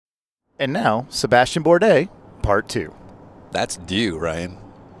And now, Sebastien Bourdais, Part 2. That's due, Ryan.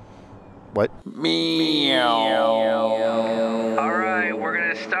 What? Meow. All right, we're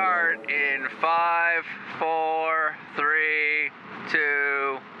going to start in 5, 4, 3,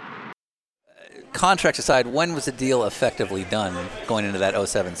 2. Contracts aside, when was the deal effectively done going into that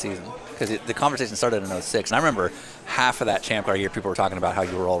 07 season? Because the conversation started in 06, and I remember half of that ChampCar year people were talking about how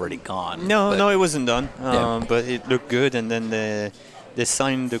you were already gone. No, it wasn't done. But it looked good, and then they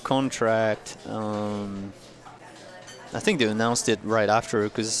signed the contract. I think they announced it right after,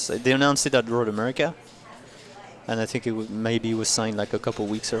 because they announced it at Road America, and I think it maybe was signed like a couple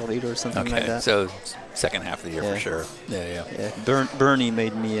weeks earlier or something like that. So second half of the year for sure. Yeah. Bernie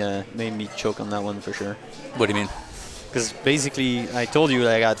made me choke on that one for sure. What do you mean? Because basically, I told you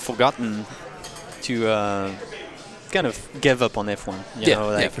I'd forgotten to kind of give up on F1. You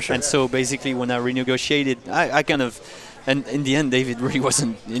know, for sure. And so basically, when I renegotiated, I kind of. And in the end, David really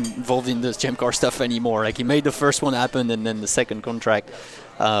wasn't involved in the ChampCar stuff anymore. Like, he made the first one happen, and then the second contract,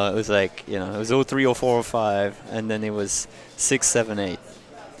 it was like, it was 03, 04, 05, and then it was 6, 7, 8.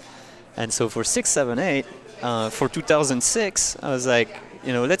 And so for 6, 7, 8, for 2006, I was like,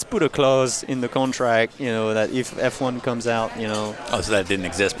 let's put a clause in the contract, that if F1 comes out, Oh, so that didn't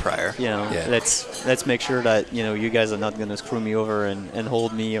exist prior. Let's make sure that, you guys are not going to screw me over and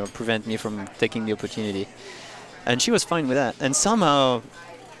hold me or prevent me from taking the opportunity. And she was fine with that. And somehow,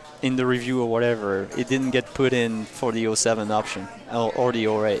 in the review or whatever, it didn't get put in for the 07 option or the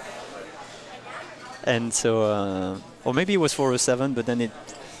 08. And so, or maybe it was for 07, but then it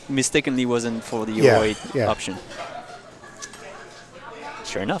mistakenly wasn't for the 08 option.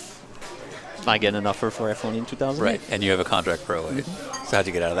 Sure enough, I get an offer for F1 in 2008. Right, and you have a contract for 08. So how'd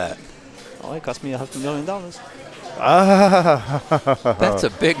you get out of that? Oh, it cost me $500,000. That's a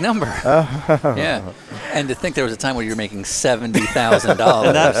big number. Yeah. And to think there was a time where you were making $70,000.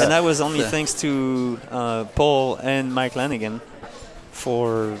 and that was only thanks to Paul and Mike Lanigan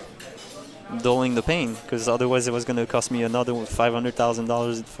for dulling the pain, because otherwise it was going to cost me another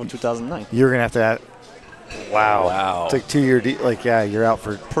 $500,000 for 2009. You're going to have to Wow. It's like 2-year deal. You're out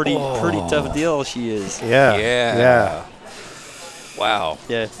for... Pretty tough deal she is. Yeah. Wow.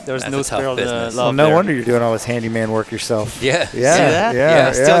 Yeah, there's no spare love. Well, no wonder you're doing all this handyman work yourself. Yeah. See that?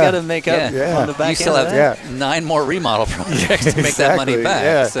 Yeah. Still got to make up on the back end. You still have 9 more remodel projects to make that money back.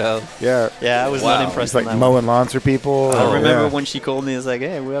 Yeah. So I was not impressed. It's like mowing lawns for people. I remember when she called me, it's like,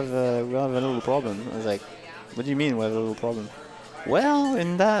 hey, we have a little problem. I was like, what do you mean we have a little problem? Well,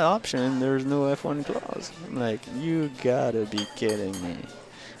 in that option, there's no F1 clause. I'm like, you gotta be kidding me.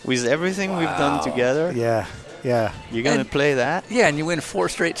 With everything we've done together. Yeah. You're going to play that? Yeah, and you win 4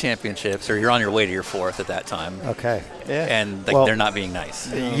 straight championships, or you're on your way to your 4th at that time. Okay. Yeah. And they're not being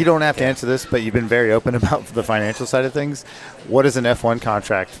nice. You don't have to answer this, but you've been very open about the financial side of things. What does an F1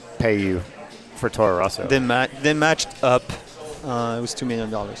 contract pay you for Toro Rosso? They matched up. It was $2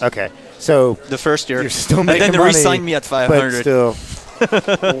 million. Okay. So the first year. You're still making and then money. they re-signed me at $500. But still.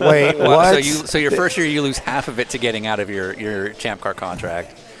 Wait, what? So your first year you lose half of it to getting out of your ChampCar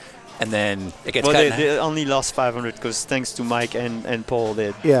contract. And then it gets cut. They only lost $500 because thanks to Mike and Paul,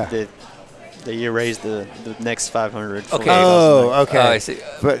 they erased the next $500. Okay. Okay. I see.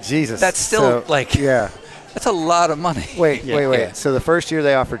 But Jesus, that's still that's a lot of money. Wait. So the first year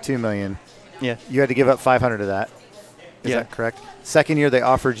they offered $2 million. Yeah. You had to give up $500 of that. Is that correct? Second year they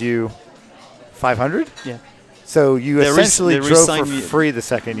offered you $500. Yeah. So you essentially drove for free the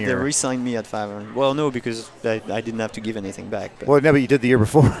second year. They re-signed me at $500. Well, no, because I didn't have to give anything back. But but you did the year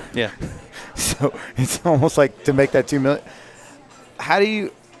before. Yeah. So it's almost like to make that $2 million. How do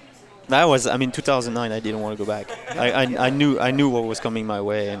you? That was, 2009. I didn't want to go back. I knew what was coming my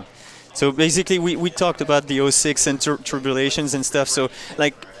way, and so basically we talked about the 06 and tribulations and stuff. So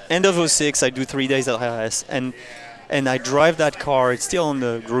like end of 06, I do 3 days at IS, and I drive that car. It's still on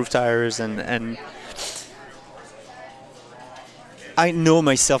the groove tires, and I know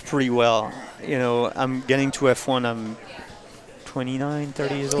myself pretty well. I'm getting to F1. I'm 29,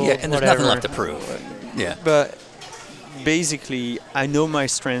 30 years old. Yeah, and there's nothing left to prove. Yeah. But basically, I know my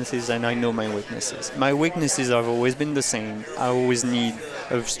strengths and I know my weaknesses. My weaknesses have always been the same. I always need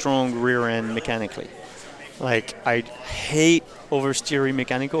a strong rear end mechanically. Like, I hate oversteery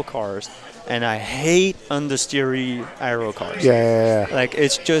mechanical cars, and I hate understeery aero cars. Yeah. Like,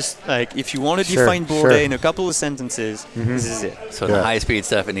 it's just, like, if you want to define Bourdais in a couple of sentences, this is it. So the high-speed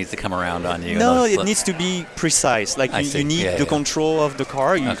stuff, it needs to come around on you. No, it needs to be precise. Like, you need the control of the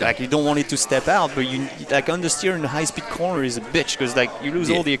car. Like, you don't want it to step out, but like, understeer in a high-speed corner is a bitch, because, like, you lose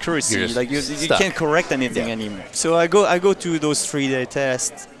all the accuracy. Like, you can't correct anything anymore. So I go to those 3-day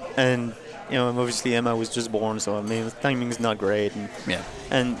tests, and obviously Emma was just born, so I mean, the timing's not great. Yeah.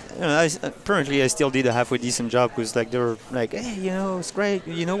 And apparently I still did a halfway decent job because like they were like, hey, it's great.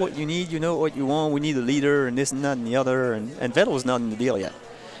 You know what you need. You know what you want. We need a leader and this and that and the other. And Vettel was not in the deal yet.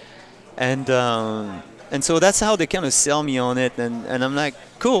 And so that's how they kind of sell me on it. And I'm like,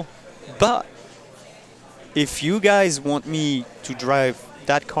 cool. But if you guys want me to drive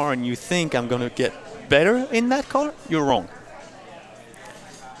that car and you think I'm going to get better in that car, you're wrong.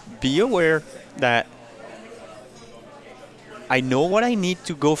 Be aware that I know what I need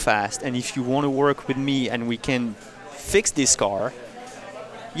to go fast, and if you want to work with me and we can fix this car,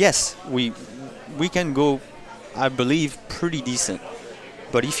 yes, we can go, I believe, pretty decent.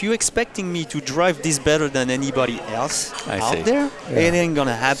 But if you're expecting me to drive this better than anybody else out there, it ain't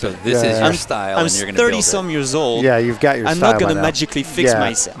gonna happen. So this is your style, I'm and you're gonna build it. 30-some years old. Yeah, you've got your I'm style not gonna by now. magically fix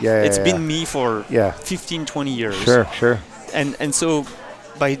myself. It's been me for 15, 20 years. Sure. And so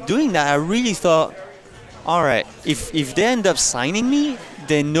by doing that, I really thought, all right, if they end up signing me,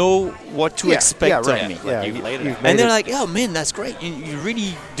 they know what to expect of me. Yeah, you've laid it out. And they're like, oh, man, that's great. You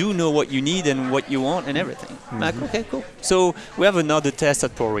really do know what you need and what you want and everything. I'm like, okay, cool. So we have another test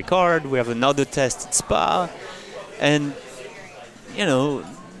at Paul Ricard. We have another test at Spa. And,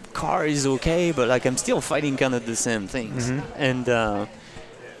 car is okay, but like I'm still fighting kind of the same things. And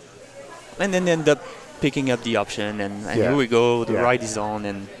then end up picking up the option, and here we go. The ride is on,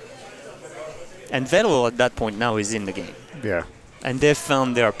 and Vettel at that point now is in the game. Yeah. And they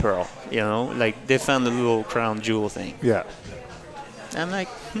found their pearl, like they found the little crown jewel thing. Yeah. I'm like,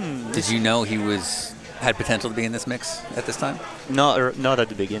 Did you know he had potential to be in this mix at this time? not at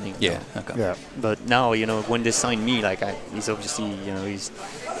the beginning. Yeah. No. Okay. Yeah. But now, when they signed me, like he's obviously,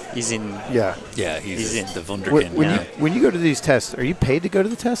 he's in. Yeah. Yeah, he's in. the wunderkind. When you go to these tests, are you paid to go to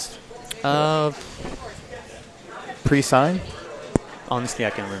the test? Pre-sign? Honestly, I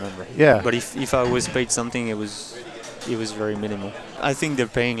can't remember. Yeah. But if I was paid something, it was very minimal. I think they're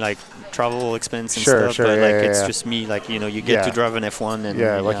paying like travel expense and stuff, but it's just me. Like you get to drive an F1 and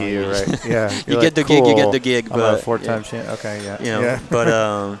lucky you, right? Yeah, you get the gig. You get the gig. I'm But a four-time champ. Okay, But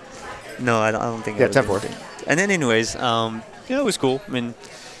no, I don't think. Yeah, I was 10-4. anything. And then, anyways, it was cool. I mean,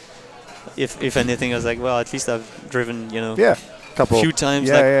 if anything, I was like, well, at least I've driven, a few times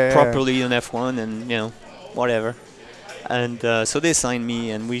properly on F1, and whatever. And so they signed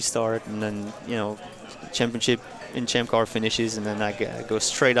me, and we start, and then championship in ChampCar finishes, and then I go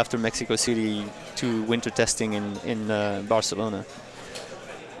straight after Mexico City to winter testing in Barcelona,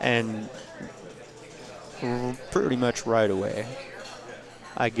 and pretty much right away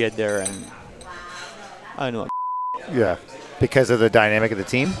I get there and I know. Yeah, because of the dynamic of the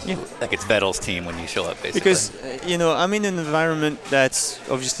team. Yeah, like it's Vettel's team when you show up, basically. because I'm in an environment that's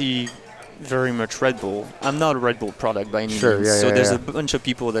obviously very much Red Bull. I'm not a Red Bull product by any means. So there's a bunch of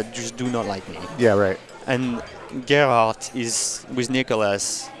people that just do not like me. Yeah, right. And Gerhardt is with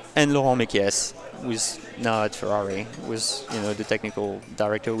Nicolas, and Laurent Mekies, who's now at Ferrari, was the technical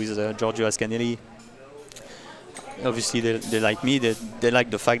director with Giorgio Ascanelli. Obviously, they like me. They like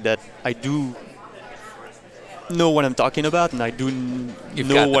the fact that I do know what I'm talking about, and I do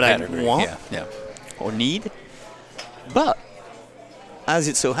know what I want or need. But as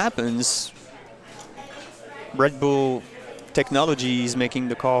it so happens, Red Bull technology is making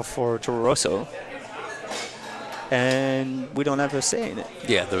the car for Toro Rosso, and we don't have a say in it.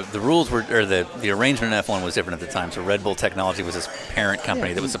 Yeah, the rules were, or the arrangement in F1 was different at the time. So Red Bull Technology was this parent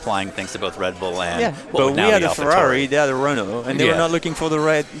company that was supplying things to both Red Bull and but we had a Ferrari, they had a Renault, and they were not looking for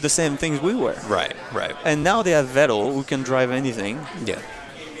the same things we were. Right. And now they have Vettel, who can drive anything. Yeah.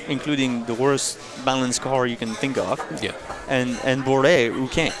 Including the worst balanced car you can think of. Yeah. And Bourdais, who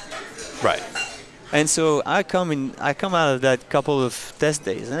can't. Right. And so I come out of that couple of test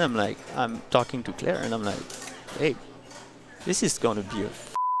days, and I'm talking to Claire, and I'm like, hey, this is going to be a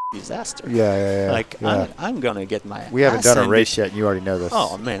disaster. Yeah. I'm going to get my We haven't ass done a in race yet, and you already know this.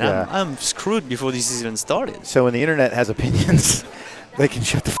 Oh, man, I'm screwed before this even started. So when the internet has opinions, they can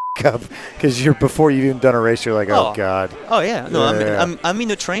shut the up, because before you've even done a race, you're like, oh God. Oh, yeah. No, I'm in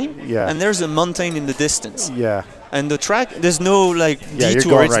a train, and there's a mountain in the distance. Yeah. And the track, there's no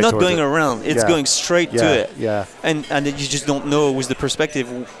detour. It's not going around. It's going straight to it. Yeah. And you just don't know with the perspective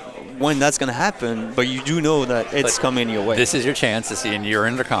when that's going to happen, but you do know that it's coming your way. This is your chance to see, and you're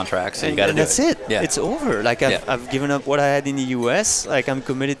under contract, so you got to do it. That's it. Yeah. It's over. I've given up what I had in the US. I'm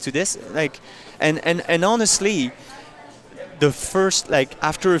committed to this. And honestly, the first,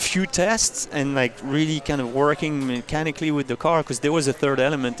 after a few tests and really kind of working mechanically with the car, because there was a third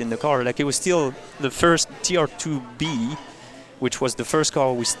element in the car. It was still the first TR2B, which was the first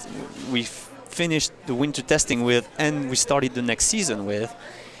car we finished the winter testing with, and we started the next season with,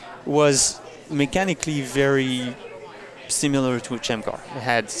 was mechanically very similar to a ChampCar. It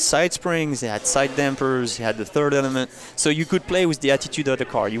had side springs, it had side dampers, it had the third element. So you could play with the attitude of the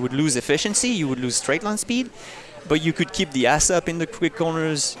car. You would lose efficiency, you would lose straight line speed, but you could keep the ass up in the quick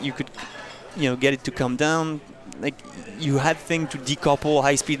corners. You could, get it to come down. Like, you had things to decouple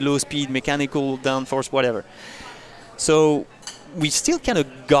high speed, low speed, mechanical, downforce, whatever. So we still kind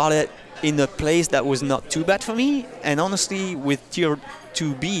of got it in a place that was not too bad for me. And honestly, with Tier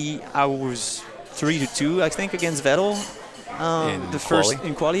 2B, I was 3-2, I think, against Vettel.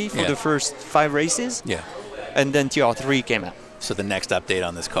 In quali for the first 5 races. Yeah. And then TR3 came out. So the next update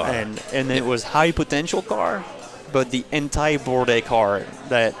on this car. And it was high potential car, but the anti-Bourdais car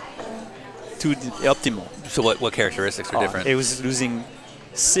that to the optimal. So what characteristics are different? It was losing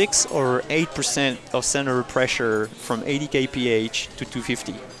 6 or 8% of center pressure from 80 kph to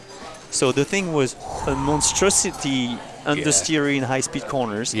 250. So the thing was a monstrosity understeer in high-speed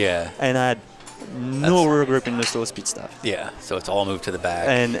corners. Yeah. And I had no rear grip in the slow-speed stuff. Yeah. So it's all moved to the back.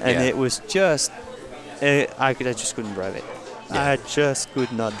 And it was just, I just couldn't drive it. Yeah. I just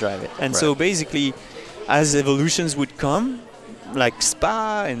could not drive it. And so basically, as evolutions would come, like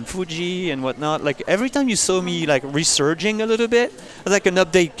Spa and Fuji and whatnot, like every time you saw me like resurging a little bit, like an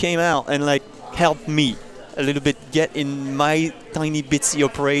update came out and like helped me a little bit get in my tiny bitsy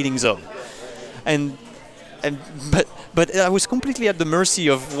operating zone. But I was completely at the mercy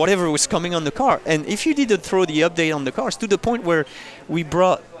of whatever was coming on the car. And if you didn't throw the update on the cars, to the point where we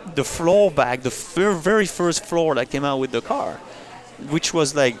brought the floor back, the very first floor that came out with the car, which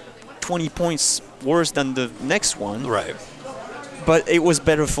was like 20 points worse than the next one. Right. But it was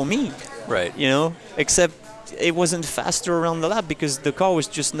better for me. Right. Except it wasn't faster around the lap because the car was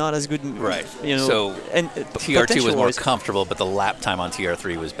just not as good. Right. So and TR2 was more comfortable, but the lap time on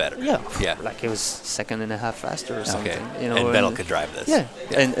TR3 was better. Yeah. Yeah. Like it was second and a half faster or something. Okay. And Vettel could drive this. Yeah.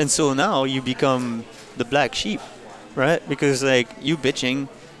 And so now you become the black sheep, right? Because like you bitching,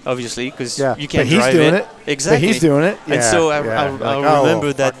 obviously, because you can't drive it. Exactly. But he's doing it. And so I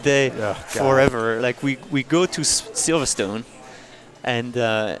remember that day forever. Like we go to Silverstone, and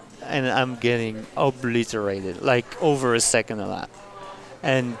I'm getting obliterated, like over a second a lap.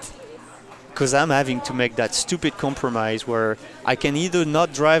 And because I'm having to make that stupid compromise where I can either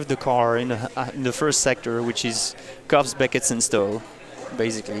not drive the car in the first sector, which is Cobbs, Beckett's, and Stowe,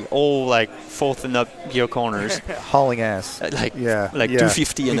 basically, all like fourth and up gear corners. Hauling ass. Like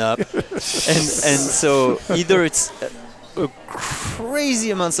 250 and up. and so either it's a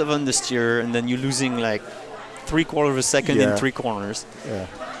crazy amounts of understeer, and then you're losing like 3/4 of a second in 3 corners. Yeah.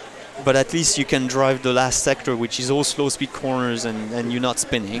 But at least you can drive the last sector, which is all slow speed corners, and you're not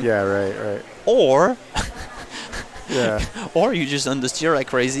spinning. Yeah, right. Or or you just understeer like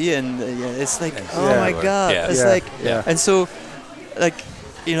crazy, and it's like, oh my god. Yeah. It's like, and so, like,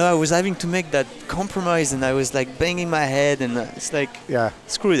 I was having to make that compromise, and I was like banging my head, and it's like,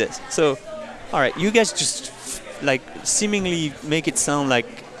 screw this. So, all right, you guys just like seemingly make it sound like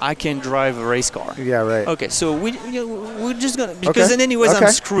I can drive a race car. Yeah, right. Okay, so we're just gonna, because then anyways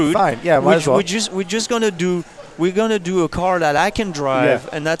I'm screwed. Fine. Yeah, might as well. We're gonna do a car that I can drive,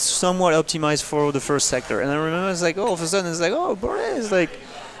 and that's somewhat optimized for the first sector. And I remember it's like, all of a sudden it's like, Bourdais is like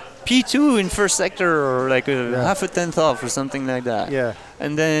P2 in first sector, or like half a tenth off or something like that. Yeah.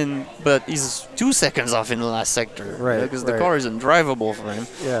 And then, but he's 2 seconds off in the last sector, right? Because the car is undrivable for him.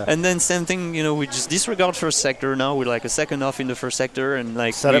 Yeah. And then same thing, we just disregard first sector. Now we're like a second off in the first sector, and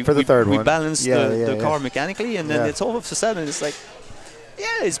like set up for the third one. We balance the car mechanically, and then it's all of a sudden it's like,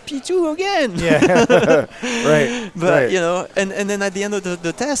 it's P2 again. Yeah. Right. But and then at the end of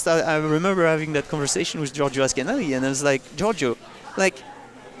the test, I remember having that conversation with Giorgio Ascanelli, and I was like, Giorgio, like,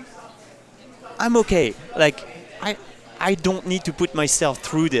 I'm okay. Like, I don't need to put myself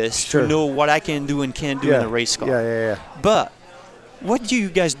through this to know what I can do and can't do in a race car. Yeah. But what do you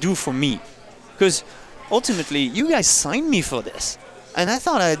guys do for me? Because ultimately, you guys signed me for this. And I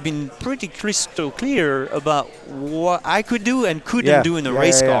thought I had been pretty crystal clear about what I could do and couldn't do in a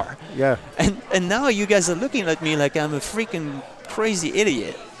race car. Yeah. And now you guys are looking at me like I'm a freaking crazy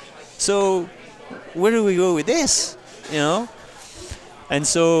idiot. So where do we go with this? And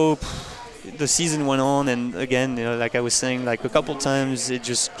so the season went on, and again, like I was saying, like a couple times it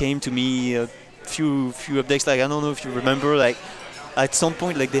just came to me, a few updates. Like, I don't know if you remember, like at some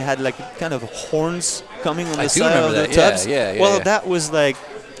point, like they had like kind of horns coming on the side of the tubs. Well, that was like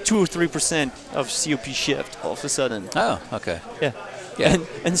 2 or 3% of COP shift all of a sudden. Oh, okay. Yeah.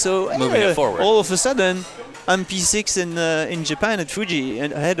 And so moving it forward. All of a sudden, I'm P6 in Japan at Fuji,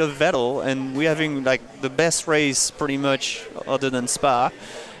 and ahead of Vettel, and we're having like the best race pretty much other than Spa.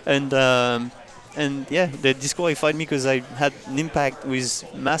 And and yeah, they disqualified me because I had an impact with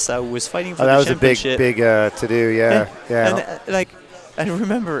Massa, who was fighting for Oh, that the was a big, championship. big to do. Yeah. And like, I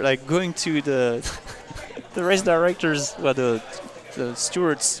remember like going to the the race directors, well, the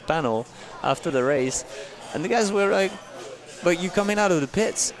stewards panel after the race, and the guys were like, "But you coming out of the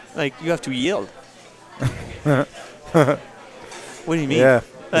pits, like you have to yield." What do you mean? Yeah.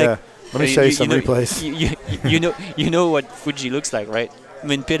 Like, yeah. Let me show you some replays. You know what Fuji looks like, right? I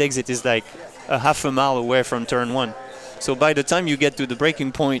mean, pit exit is like a half a mile away from turn 1. So by the time you get to the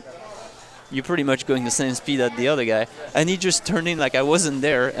braking point, you're pretty much going the same speed as the other guy. And he just turned in like I wasn't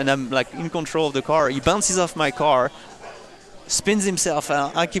there, and I'm like in control of the car. He bounces off my car, spins himself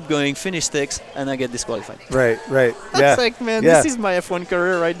out. I keep going, finish 6th, and I get disqualified. Right. Yeah. That's like, man, this is my F1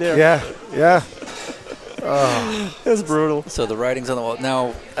 career right there. Yeah. Oh. That's brutal. So the writing's on the wall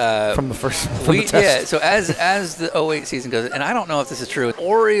now. From the test. Yeah. So as the 08 season goes, and I don't know if this is true.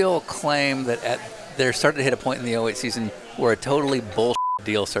 Oriole claimed that there started to hit a point in the 08 season where a totally bullshit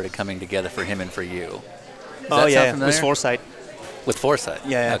deal started coming together for him and for you. Does that sound familiar? With Foresight. With Foresight.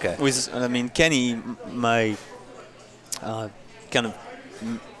 Yeah. Okay. I mean, Kenny, my kind of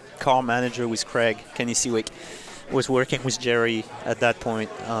car manager with Craig, Kenny Seawick, was working with Jerry at that point,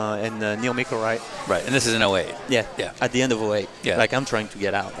 and Neil Mickelwright. Right, and this is in 08. Yeah. At the end of 08. Yeah. Like, I'm trying to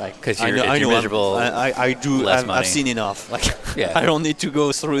get out. Like, because you're miserable. I've seen enough. Like, I don't need to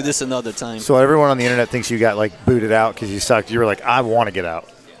go through this another time. So everyone on the internet thinks you got like booted out because you sucked. You were like, I want to get out.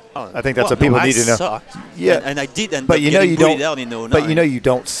 Oh, I think that's what people need to know. Sucked. Yeah, and I did end but up you know getting you booted don't. out in 09. But you know you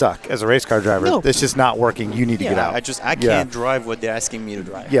don't suck as a race car driver. No. It's just not working. You need to get out. I can't drive what they're asking me to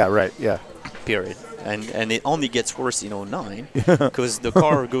drive. Yeah, right. Yeah. Period. And it only gets worse in 09 because the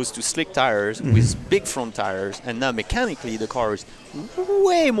car goes to slick tires with big front tires, and now mechanically the car is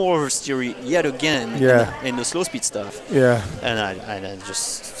way more oversteery yet again in the slow speed stuff. Yeah. And I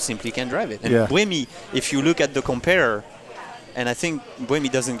just simply can't drive it. And Yeah. Buemi, if you look at the compare, and I think Buemi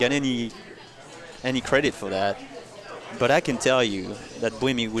doesn't get any credit for that, but I can tell you that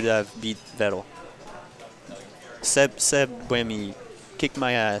Buemi would have beat Vettel. Seb Buemi kicked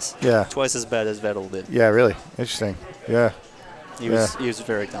my ass. Yeah. Twice as bad as Vettel did. Yeah, really interesting. Yeah. He was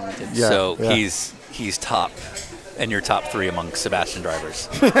very talented. Yeah. So he's top, and you're top 3 among Sebastian drivers.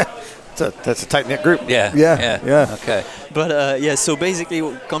 That's a tight-knit group. Yeah. Okay. But so basically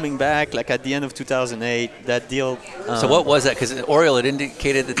coming back like at the end of 2008, that deal. So what was that? Because Oriole had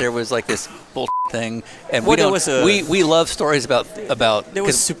indicated that there was like this bullshit thing, and we love stories about. There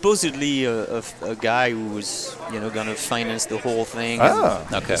was supposedly a guy who was gonna finance the whole thing. Oh,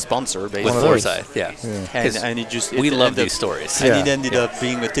 okay. Sponsor basically. With Foresight, yeah. And we love these stories. And it ended up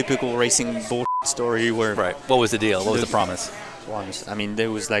being a typical racing bullshit story where. Right. What was the deal? What was the promise? I mean,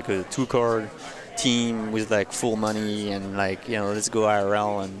 there was like a 2-car team with like full money and like let's go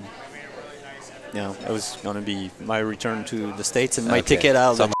IRL, and it was gonna be my return to the States and my ticket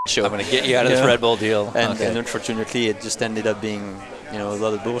out of the show. I'm gonna get you out of this Red Bull deal. And unfortunately, it just ended up being a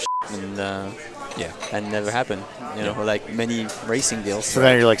lot of bullshit and never happened. Like many racing deals. So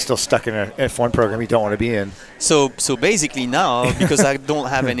then you're like still stuck in an F1 program you don't want to be in. So basically now, because I don't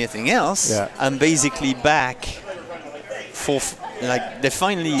have anything else, I'm basically back. Like they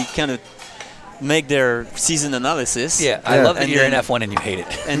finally kind of make their season analysis. Yeah, I love that you're in F1 and you hate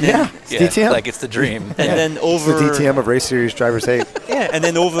it. And then DTM. Like it's the dream. And then over the DTM of race series drivers hate. And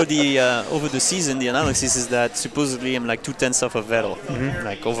then over the season, the analysis is that supposedly I'm like 2/10 off of Vettel,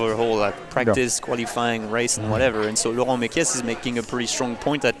 like over the whole practice, qualifying, race, and whatever. And so Laurent Mekies is making a pretty strong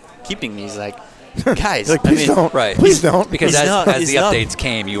point at keeping me. He's like, guys, like, please don't. Right. Please don't. Because as the updates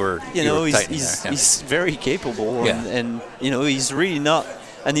came, you were he's very capable, and he's really not,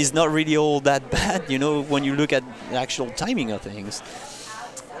 and he's not really all that bad, when you look at the actual timing of things.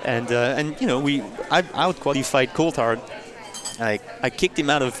 And I out-qualified Coulthard. I kicked him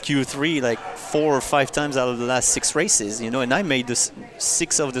out of Q3 like 4 or 5 times out of the last 6 races, and I made the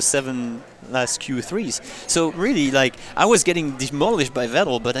 6 of the 7 last Q3s. So really, like, I was getting demolished by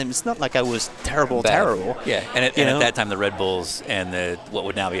Vettel, but it's not like I was terrible. Yeah, and at that time, the Red Bulls and what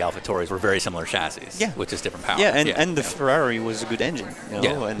would now be AlphaTauris were very similar chassis. Yeah, with just different power. Yeah, and the Ferrari was a good engine.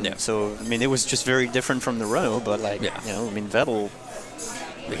 So I mean, it was just very different from the Renault, but Vettel.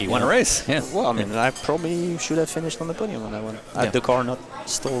 He won a race. Yeah. Well, I mean, I probably should have finished on the podium on that one. The car not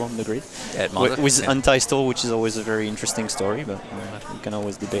stalled on the grid. At Monza, with anti-stall, which is always a very interesting story, but you can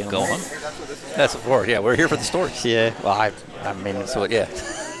always debate on that. Go on. That's of course. Yeah, we're here for the stories. Yeah. Well, I mean, so yeah.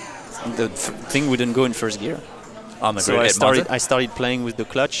 The thing wouldn't go in first gear. On the So grid. I started playing with the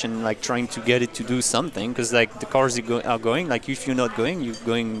clutch and like trying to get it to do something, because like the cars are going, like if you're not going, you're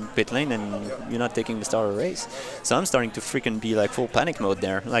going pit lane and you're not taking the start of the race. So I'm starting to freaking be like full panic mode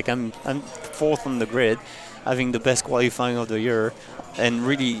there. Like I'm fourth on the grid, having the best qualifying of the year, and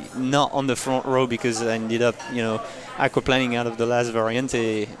really not on the front row because I ended up, aquaplaning out of the last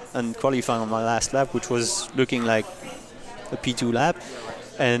variante and qualifying on my last lap, which was looking like a P2 lap.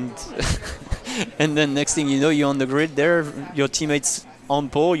 And and then next thing you know, you're on the grid there, your teammates on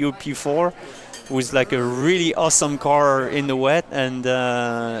pole, you're P4 with like a really awesome car in the wet, and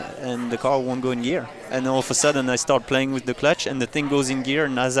the car won't go in gear. And all of a sudden I start playing with the clutch and the thing goes in gear,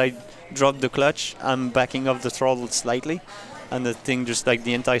 and as I drop the clutch, I'm backing off the throttle slightly, and the thing just like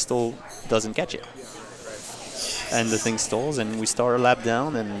the anti-stall doesn't catch it. And the thing stalls, and we start a lap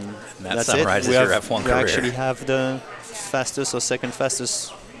down, and that that's summarizes it. your F1 we career. actually have the fastest or second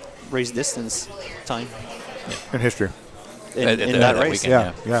fastest race distance time In history. in that race.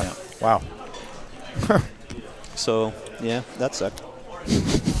 Yeah. Wow. So, yeah, that sucked.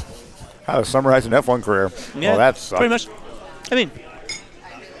 How to summarize an F1 career? Yeah, Well, that sucked. pretty much. I mean,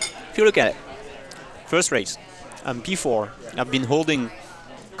 if you look at it, first race, I'm P4. I've been holding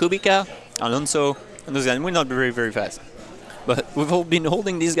Kubica, Alonso, and those guys. We're not very, very fast. But we've all been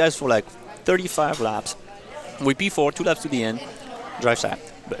holding these guys for like 35 laps. We're P4, 2 laps to the end, drive shaft.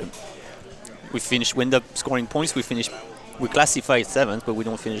 We end up scoring points. We classified 7th, but we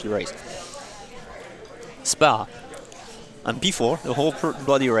don't finish the race. Spa, I'm P4 the whole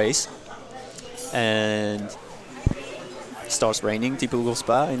bloody race, and it starts raining, typical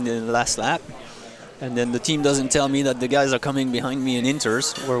Spa in the last lap. And then the team doesn't tell me that the guys are coming behind me in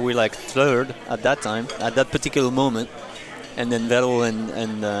Inters, where we're like third at that time, at that particular moment. And then Vettel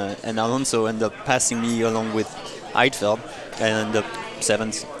and Alonso end up passing me along with Heidfeld, and end up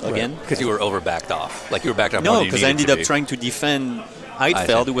 7th again. Because you were backed off. Like you were backed off. No, because I ended up trying to defend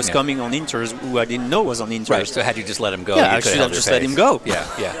Heidfeld, who was yeah. coming on Inters, who I didn't know was on Inters. Right. So had you just let him go, Yeah, you I could should held have just your let pace. him go.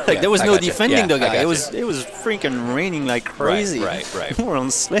 Yeah. Like there was I no gotcha. defending Yeah, the I guy. gotcha. It was freaking raining like crazy. Right. We're on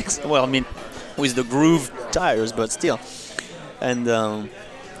slicks. Well, I mean, with the grooved tires, but still. And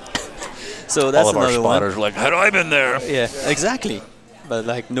so that's All of our another one. spotters were like, had I been there? Yeah, exactly. But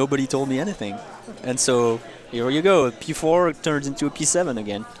like nobody told me anything, and so here you go. A P4 turns into a P7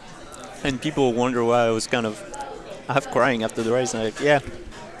 again, and people wonder why I was kind of half crying after the race. And I'm like, yeah,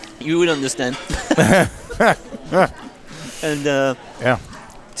 you would understand. And Yeah.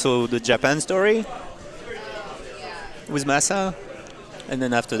 so the Japan story with Massa, and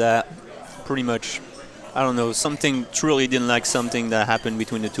then after that, pretty much, I don't know, something truly didn't like something that happened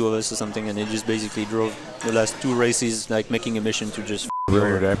between the two of us or something, and it just basically drove the last 2 races like making a mission to just Ruin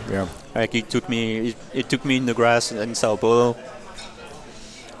your day. Yeah. like it took me in the grass in Sao Paulo.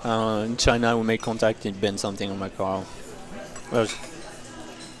 In China, we made contact. It bent something on my car. I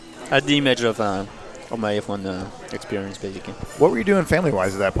had the image of my F1 experience, basically. What were you doing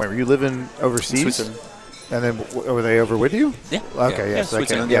family-wise at that point? Were you living overseas? Switzerland. And then were they over with you? Yeah. Okay. Yeah. So that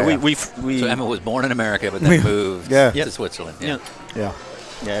Switzerland. can- Yeah. We So Emma was born in America, but then moved to Switzerland. Yeah. Yeah.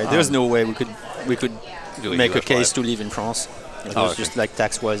 Yeah. There's no way we could Do a make a US case life. to live in France. It Oh, was okay. just like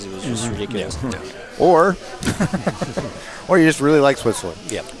tax-wise, it was just ridiculous. Or you just really like Switzerland.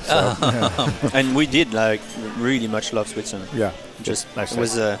 Yep. And we did like really much love Switzerland. Yeah. Just Nice it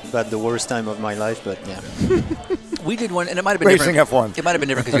was about the worst time of my life, but yeah. We did one, and it might have been Racing different. F1. It might have been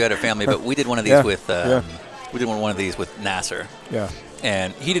different because you had a family, but we did one of these Yeah. with. Yeah. We did one of these with Nasser, Yeah.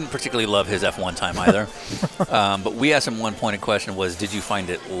 and he didn't particularly love his F1 time either. But we asked him one pointed question: was did you find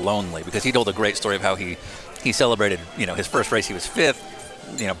it lonely? Because he told a great story of how he celebrated. His first race he was 5th.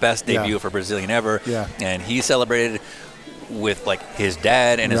 Best debut for Brazilian ever. Yeah. And he celebrated with like his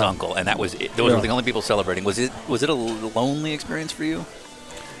dad and his Yeah. uncle, and that was it. Those were the only people celebrating. Was it a lonely experience for you?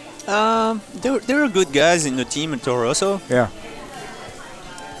 There were good guys in the team in Toro Rosso, Yeah.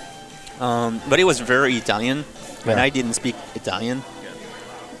 but it was very Italian, and Yeah. I didn't speak Italian.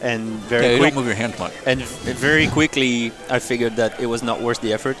 And Yeah, very you quick, don't move your hand much. and very quickly, I figured that it was not worth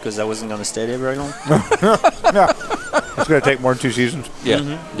the effort because I wasn't going to stay there very long. It's going to take more than 2 seasons. Yeah.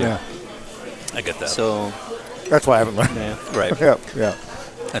 Yeah. I get that. So, That's why I haven't learned. yeah. right. Yeah. Yeah.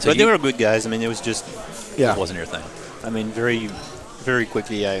 And so But they were good guys. I mean, it was just, Yeah. It wasn't your thing. I mean, very, very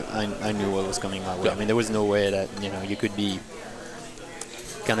quickly, I knew what was coming my way. Yeah. I mean, there was no way that you could be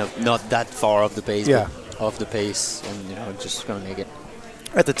kind of not that far off the pace, Yeah. but off the pace, and just gonna make it.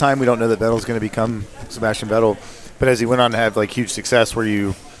 At the time, we don't know that Vettel's going to become Sebastian Vettel, but as he went on to have like huge success, where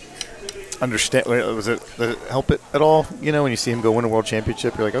you understand, did it help it at all? When you see him go win a world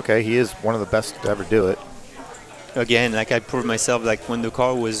championship, you're like, okay, he is one of the best to ever do it. Again, like I proved myself, like when the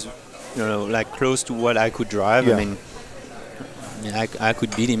car was like close to what I could drive. Yeah. I mean, I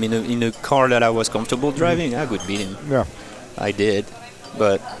could beat him in a car that I was comfortable driving. I could beat him. Yeah. I did,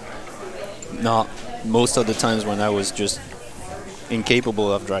 but not most of the times when I was just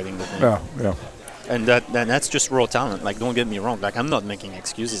incapable of driving the thing. Yeah. And that's just raw talent. Like, don't get me wrong. Like, I'm not making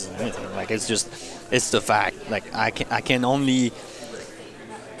excuses or anything. Like, it's the fact. Like, I can only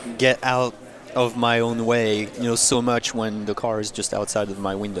get out of my own way, so much when the car is just outside of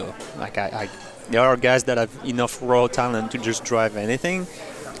my window. Like, there are guys that have enough raw talent to just drive anything.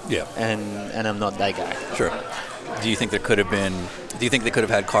 Yeah. And I'm not that guy. Sure. Do you think they could have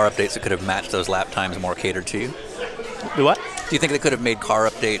had car updates that could have matched those lap times more catered to you? The what? Do you think they could have made car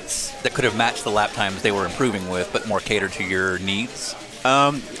updates that could have matched the lap times they were improving with, but more catered to your needs?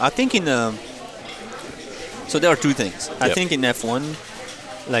 I think so there are two things. I think in F1,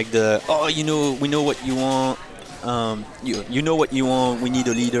 like we know what you want, you know what you want, we need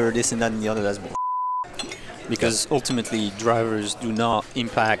a leader, this and that and the other, that's bullshit. Because ultimately, drivers do not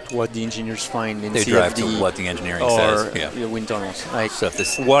impact what the engineers find in CFD. They drive to what the engineering says. Or wind tunnels. Like, so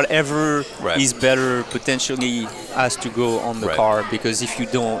if whatever is better potentially has to go on the car, because if you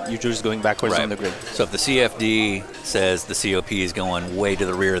don't, you're just going backwards on the grid. So if the CFD says the COP is going way to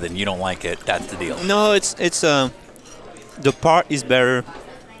the rear, then you don't like it, that's the deal. No, it's the part is better.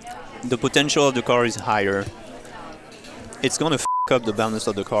 The potential of the car is higher. It's going to f*** up the balance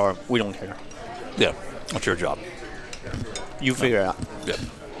of the car. We don't care. Yeah. What's your job? You figure it out. Yeah.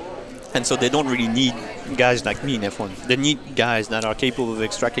 And so they don't really need guys like me in F1. They need guys that are capable of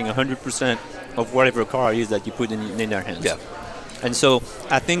extracting 100% of whatever car it is that you put in their hands. Yeah. And so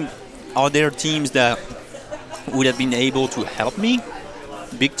I think, are there teams that would have been able to help me?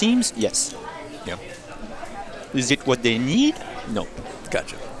 Big teams? Yes. Yeah. Is it what they need? No.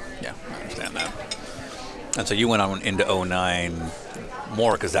 Gotcha. Yeah, I understand that. And so you went on into 09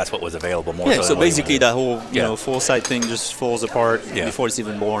 more because that's what was available more. Yeah, so basically that whole foresight thing just falls apart before it's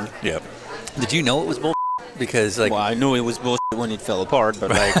even born. Yeah. Did you know it was bull? Because well, I knew it was bullshit when it fell apart,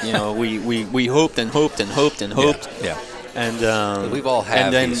 but we hoped and hoped and hoped and hoped. Yeah. And we've all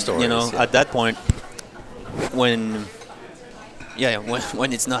had these stories. At that point, when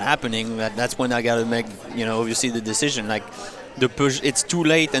it's not happening, that's when I got to make obviously the decision. Like it's too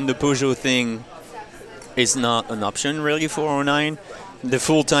late, and the Peugeot thing is not an option really for 09. The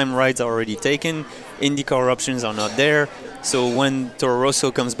full-time rides are already taken. IndyCar options are not there. So when Toro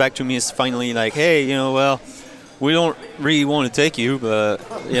Rosso comes back to me, it's finally like, hey, we don't really want to take you, but,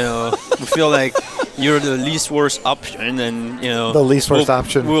 we feel like you're the least worst option. And, the least worst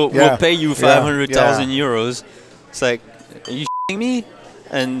option. We'll pay you 500,000 euros. It's like, are you shitting me?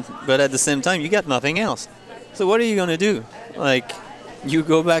 But at the same time, you got nothing else. So what are you going to do? Like, you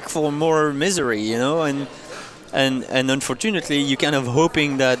go back for more misery, And unfortunately, you're kind of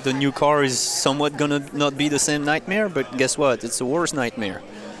hoping that the new car is somewhat going to not be the same nightmare, but guess what? It's a worse nightmare.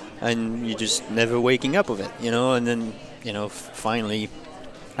 And you're just never waking up of it, And then, finally,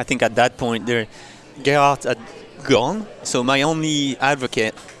 I think at that point, Gerhard had gone, so my only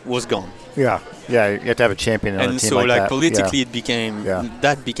advocate was gone. Yeah, you have to have a champion on a team like that. And so, politically, it became,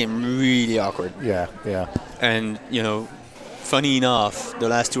 that became really awkward. Yeah. And, funny enough, the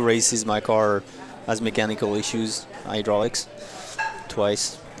last two races, my car has mechanical issues, hydraulics,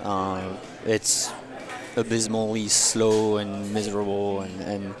 twice. It's abysmally slow and miserable,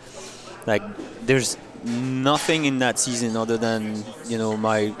 and like there's nothing in that season other than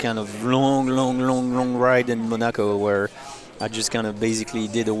my kind of long ride in Monaco where I just kind of basically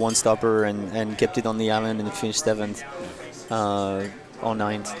did a one-stopper and kept it on the island and finished 7th. Or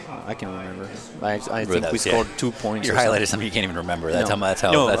 9th, I can't remember. I think we scored 2 points. Your highlight is something you can't even remember. That's how honestly,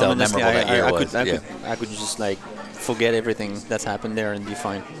 memorable that year was. I could just forget everything that's happened there and be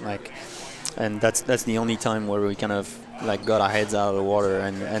fine. And that's the only time where we kind of got our heads out of the water.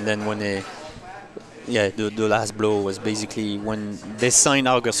 And then when the last blow was basically when they signed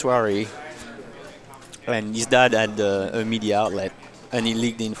Alguersuari, and his dad had a media outlet, and he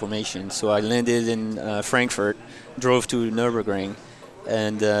leaked the information. So I landed in Frankfurt, drove to Nürburgring.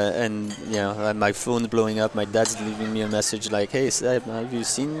 And my phone's blowing up. My dad's leaving me a message like, "Hey, Seb, have you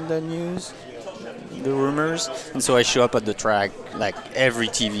seen the news, the rumors?" And so I show up at the track, like every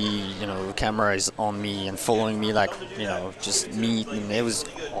TV, camera is on me and following me, just me. And it was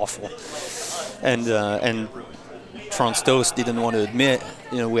awful. And Franz Tost didn't want to admit.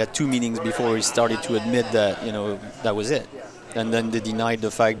 We had 2 meetings before he started to admit that that was it. And then they denied the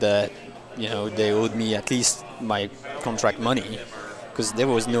fact that they owed me at least my contract money. Because there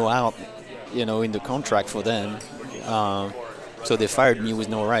was no out, in the contract for them. So they fired me with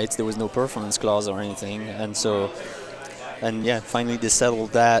no rights. There was no performance clause or anything. And finally they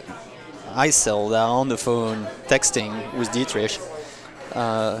settled that. Eisel on the phone texting with Dietrich,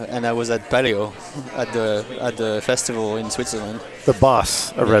 and I was at Paleo at the festival in Switzerland. The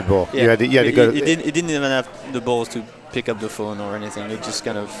boss of Red Bull. Yeah. You had to go. He didn't even have the balls to pick up the phone or anything. It just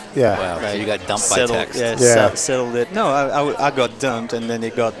kind of Wow. So you got dumped by text. Settled it. No, I got dumped, and then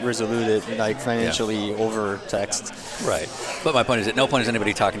it got resoluted like financially over text. Right. But my point is, at no point is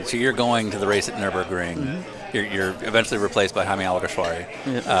anybody talking. So you're going to the race at Nürburgring. You're eventually replaced by Jaime Alguersuari.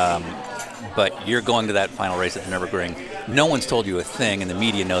 But you're going to that final race at the Nürburgring. No one's told you a thing, and the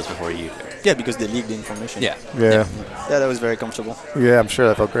media knows before you do. Yeah, because they leaked the information. Yeah. That was very comfortable. Yeah, I'm sure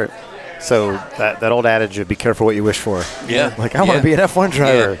that felt great. So that old adage of be careful what you wish for. Yeah. Like, I want to be an F1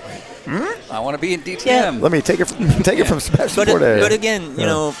 driver. I want to be in DTM. Yeah. Let me take it from Sebastien Bourdais. But again, you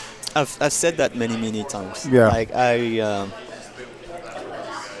know, I've said that many times. Yeah. Like I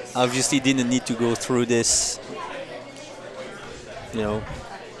obviously didn't need to go through this, you know,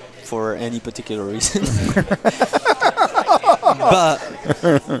 for any particular reason. But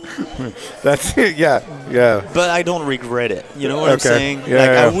that's it. Yeah. but I don't regret it. You know what I'm Okay. saying? Yeah, like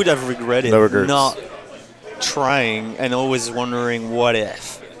yeah. I would have regretted No regrets. not trying and always wondering what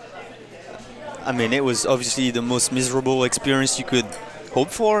if. I mean, it was obviously the most miserable experience you could hope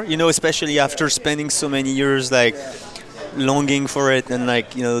for, you know, especially after spending so many years like longing for it and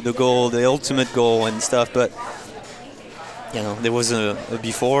like, you know, the goal, the ultimate goal and stuff. But you know, there was a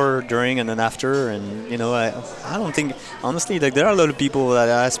before, during, and then after, and you know, I don't think, honestly, like there are a lot of people that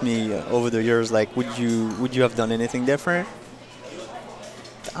ask me over the years, like, would you have done anything different?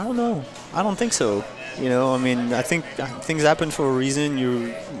 I don't know. I don't think so. You know, I mean, I think things happen for a reason.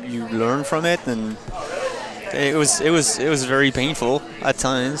 You learn from it, and it was very painful at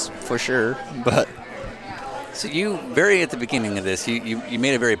times, for sure. But So you, very at the beginning of this, you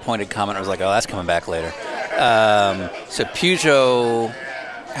made a very pointed comment. I was like, oh, that's coming back later. So Peugeot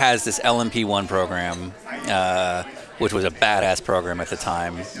has this LMP1 program, which was a badass program at the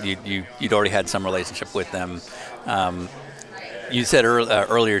time. You'd already had some relationship with them. You said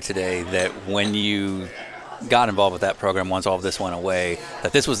earlier today that when you got involved with that program, once all of this went away,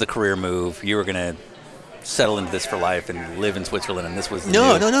 that this was the career move. You were going to settle into this for life and live in Switzerland, and this was the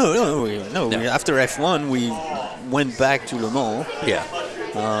no. No. After F1, we went back to Le Mans. Yeah.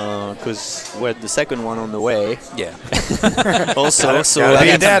 Because we had the second one on the way. Yeah. Also, so gotta be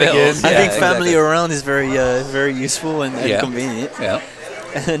a having, dad again. having Yeah, family exactly. around is very useful and convenient. Yeah.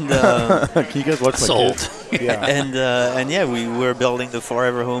 And Can you guys watch my Sold. kids? Yeah. and yeah, we were building the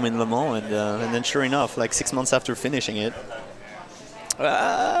forever home in Le Mans, and then sure enough, like 6 months after finishing it,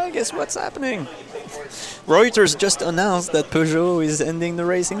 guess what's happening? Reuters just announced that Peugeot is ending the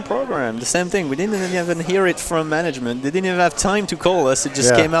racing program. The same thing. We didn't even hear it from management. They didn't even have time to call us. It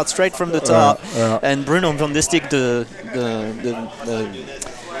just came out straight from the top. And Bruno van der Stick, the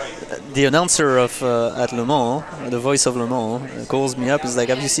announcer of at Le Mans, the voice of Le Mans, calls me up. He's like,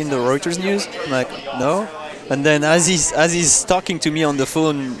 "Have you seen the Reuters news?" I'm like, "No." And then as he's talking to me on the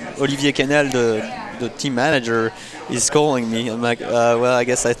phone, Olivier Canel, the team manager, is calling me. I'm like, well, I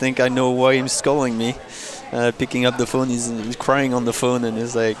think I know why he's calling me. Picking up the phone, he's crying on the phone, and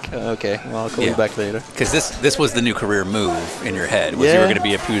he's like, okay, well, I'll call you back later. Because this was the new career move in your head. Was you were going to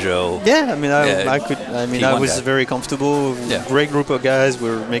be a Peugeot. Yeah, I mean, I was guy. very comfortable. Yeah. Great group of guys. We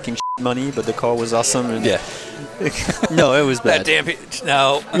were making money, but the car was awesome. And Yeah. no, it was bad. That damn.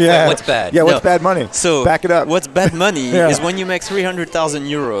 No. Yeah. What's bad? Yeah, what's No. bad money? So back it up. What's bad money Yeah. is when you make 300,000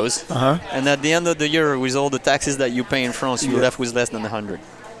 euros, and at the end of the year, with all the taxes that you pay in France, you're left with less than 100.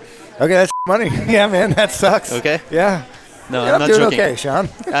 Okay, that's money. Yeah, man, that sucks. Okay. Yeah. No, Yeah, I'm not doing joking. okay, Sean.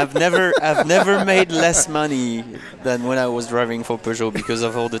 I've never made less money than when I was driving for Peugeot because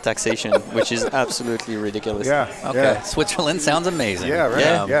of all the taxation, which is absolutely ridiculous. Yeah. Okay. Yeah. Switzerland sounds amazing. Yeah,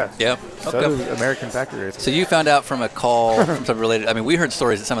 right. Yeah. Yep. So Okay. do American factory racing. So you found out from a call from something related. I mean, we heard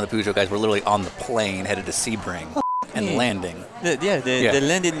stories that some of the Peugeot guys were literally on the plane headed to Sebring and landing. They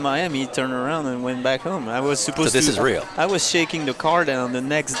landed in Miami, turned around, and went back home. I was supposed So this to. is real. I was shaking the car down the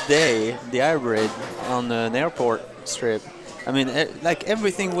next day, the hybrid, on an airport strip. I mean, like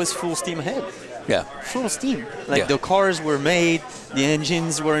everything was full steam ahead. Yeah. Full steam. Like Yeah. the cars were made, the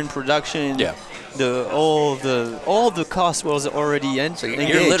engines were in production. Yeah. All the cost was already So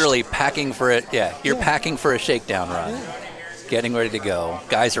engaged. you're literally packing for it. Yeah. You're packing for a shakedown run. getting ready to go.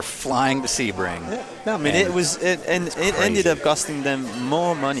 Guys are flying to Sebring. Yeah. No, I mean, it ended up costing them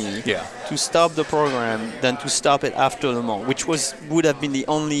more money to stop the program than to stop it after Le Mans, which would have been the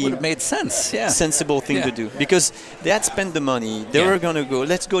only would have made sense. sensible thing to do, because they had spent the money. They were going to go,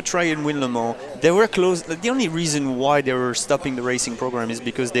 let's go try and win Le Mans. They were close. The only reason why they were stopping the racing program is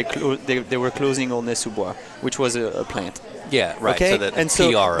because they were closing Aulnay-sous-Bois, which was a plant. Yeah, right. Okay,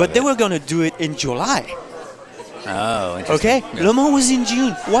 So that but they were going to do it in July. Oh, interesting. Okay, Yeah. Le Mans was in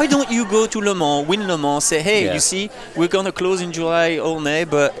June. Why don't you go to Le Mans, win Le Mans, say, hey, you see, we're going to close in July Aulnay,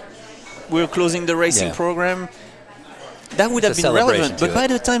 but we're closing the racing program. That would have been relevant. But by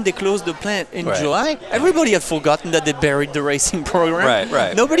the time they closed the plant in July, everybody had forgotten that they buried the racing program.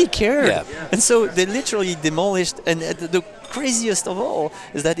 Right. Nobody cared. Yeah. And so they literally demolished. And the craziest of all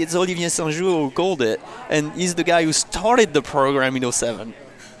is that it's Olivier Saint-Just who called it. And he's the guy who started the program in 2007.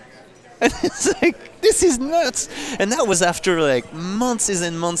 And it's like, this is nuts. And that was after like months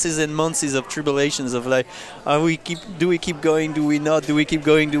and months and months of tribulations of like, do we keep going? Do we not? Do we keep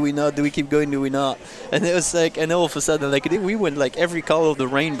going? Do we not? Do we keep going? Do we not? And it was like, and all of a sudden, like we went like every color of the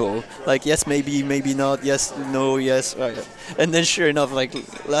rainbow. Like, yes, maybe, maybe not. Yes, no, yes. And then sure enough, like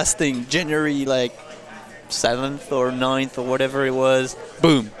last thing, January like 7th or 9th or whatever it was,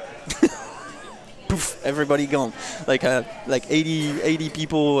 boom. Poof, everybody gone. Like 80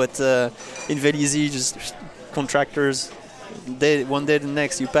 people at in Vélizy, just contractors. One day the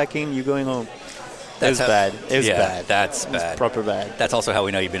next, you packing, you going home. It was bad. It was bad. That's it bad. Was proper bad. That's also how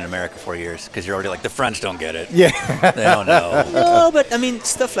we know you've been in America 4 years, because you're already like, the French don't get it. Yeah. They don't know. No, but I mean,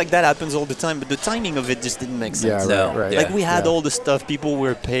 stuff like that happens all the time, but the timing of it just didn't make sense. Yeah, right. Like we had all the stuff, people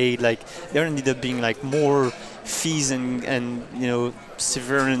were paid, like there ended up being like more fees and you know,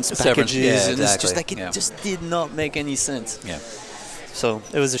 severance packages, and it's just like it just did not make any sense. Yeah. So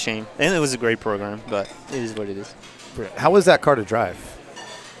it was a shame, and it was a great program, but it is what it is. How was that car to drive?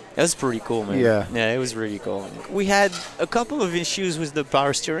 It was pretty cool, man. Yeah, it was really cool. We had a couple of issues with the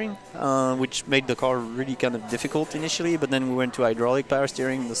power steering, which made the car really kind of difficult initially, but then we went to hydraulic power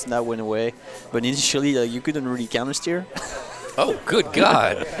steering, that went away. But initially, you couldn't really counter steer. Oh, good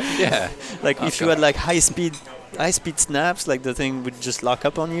God. Yeah. Like if you had like high speed snaps, like the thing would just lock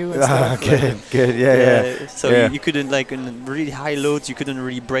up on you and stuff. Good. Yeah. So you couldn't, like in really high loads, you couldn't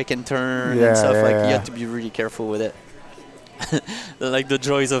really brake and turn and stuff. You had to be really careful with it. Like the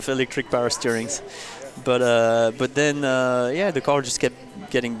joys of electric power steerings. But then the car just kept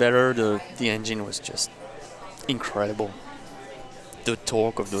getting better. The engine was just incredible. The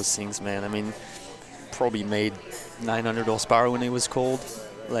torque of those things, man. I mean, probably made 900 horsepower when it was cold.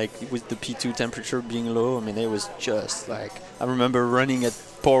 Like with the P2 temperature being low, I mean, it was just like, I remember running at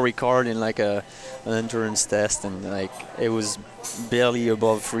Paul Ricard in like an endurance test, and like it was barely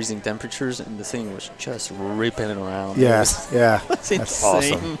above freezing temperatures, and the thing was just ripping around. It's That's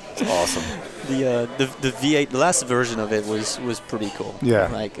awesome. It's awesome. The V8, the last version of it was pretty cool. Yeah,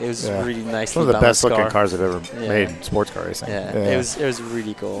 like it was really nicely. One of the best looking car. cars I've ever made in sports car racing. It was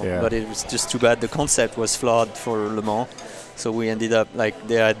really cool. But it was just too bad the concept was flawed for Le Mans. So we ended up, like,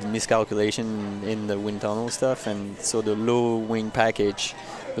 they had miscalculation in the wind tunnel stuff, and so the low wing package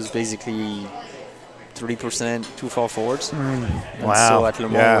was basically 3% too far forwards. Wow. So at Le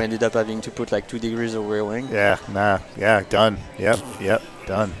Mans we ended up having to put like 2 degrees of rear wing. Done. Yep,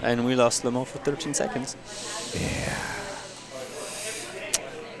 done. And we lost Le Mans for 13 seconds.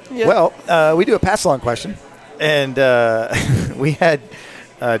 Yeah. Well, we do a pass-along question, and we had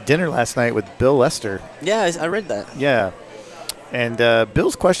dinner last night with Bill Lester. Yeah, I read that. Yeah. And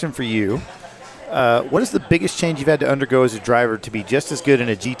Bill's question for you, what is the biggest change you've had to undergo as a driver to be just as good in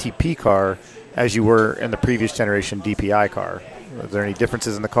a GTP car as you were in the previous generation DPI car? Are there any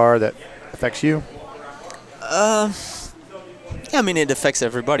differences in the car that affects you? I mean, it affects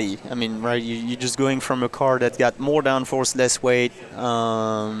everybody. I mean, right, you're just going from a car that's got more downforce, less weight,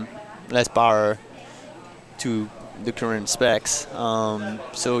 less power, to the current specs.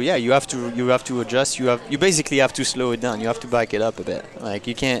 So yeah, you have to adjust. You basically have to slow it down. You have to back it up a bit. Like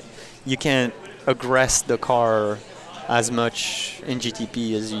you can't aggress the car as much in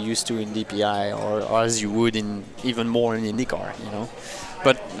GTP as you used to in DPI, or as you would in even more in IndyCar, you know.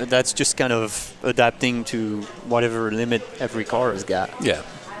 But that's just kind of adapting to whatever limit every car has got. Yeah.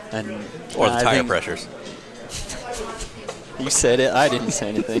 Or the tire pressures. You said it. I didn't say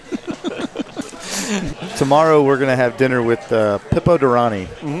anything. Tomorrow we're going to have dinner with Pippo Durrani.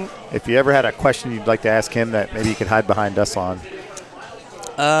 Mm-hmm. If you ever had a question you'd like to ask him that maybe you could hide behind us on.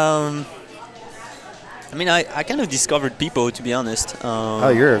 I mean, I kind of discovered Pippo, to be honest.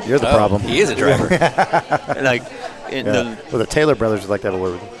 You're the problem. He is a driver. Like, the Taylor brothers would like to have a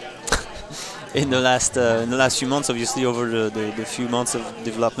word with in the last few months, obviously over the few months of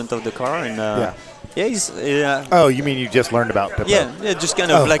development of the car, and he's oh, you mean you just learned about Pippo? yeah, just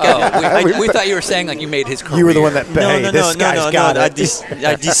kind of like we thought you were saying like you made his career. you were the one that this guy's got it.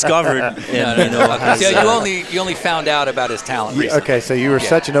 I discovered him, So you only found out about his talent recently. Okay, so you were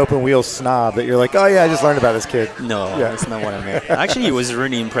such an open wheel snob that you're like, oh yeah, I just learned about this kid. No, that's not what I meant. Actually, it was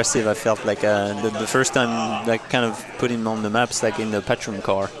really impressive. I felt like the first time, like, kind of put him on the maps, like in the Patron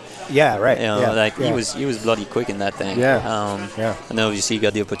car. Yeah, right. He was bloody quick in that thing. Yeah. And obviously he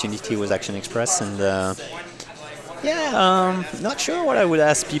got the opportunity with Action Express, and not sure what I would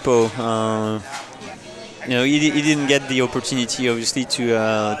ask people. He didn't get the opportunity, obviously, to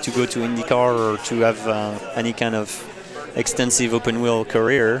go to IndyCar or to have any kind of extensive open wheel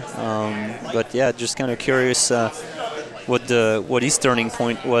career. But yeah, just kind of curious what his turning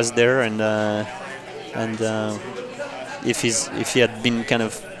point was there, and if he had been kind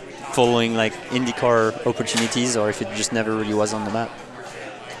of following like IndyCar opportunities, or if it just never really was on the map.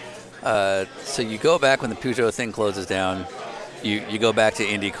 So you go back when the Peugeot thing closes down. You go back to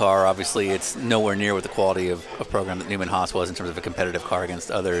IndyCar. Obviously, it's nowhere near with the quality of program that Newman Haas was in terms of a competitive car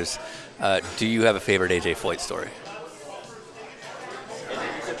against others. Do you have a favorite AJ Foyt story?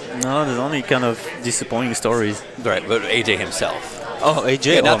 No, there's only kind of disappointing stories. Right, but AJ himself. Oh,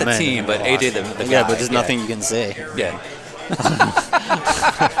 AJ, not the team, but AJ the guy. Yeah, but there's nothing you can say. Yeah.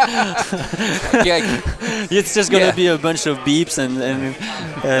 It's just gonna be a bunch of beeps and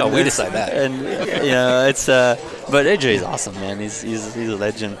we decide that. And it's but AJ is awesome, man. He's a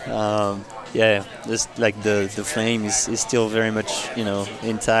legend. Just like the flame is still very much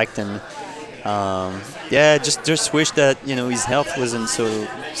intact, and just wish that his health wasn't so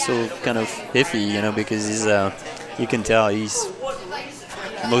kind of iffy, because he's you can tell he's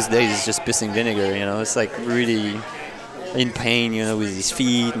most days he's just pissing vinegar. It's like really in pain, with his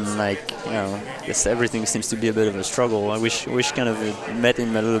feet, and just everything seems to be a bit of a struggle. I wish kind of met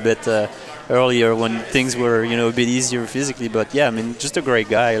him a little bit earlier when things were a bit easier physically. But yeah, I mean, just a great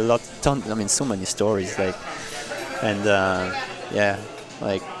guy. So many stories, I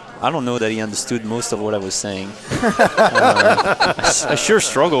don't know that he understood most of what I was saying. I sure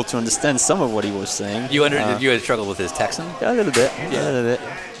struggled to understand some of what he was saying. You had struggled with his Texan? Yeah, a little bit. Yeah, a little bit.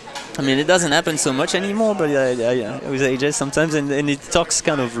 I mean, it doesn't happen so much anymore, but with AJ sometimes, and he talks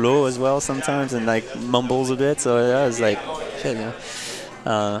kind of low as well sometimes, and like mumbles a bit. So I was like, shit,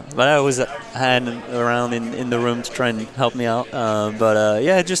 but I always had around in the room to try and help me out.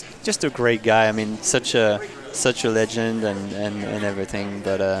 Just a great guy. I mean, such a legend and everything.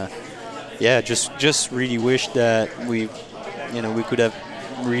 But just really wish that we could have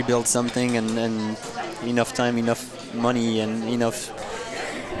rebuilt something and enough time, enough money, and enough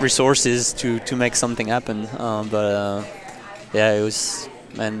resources to make something happen. It was,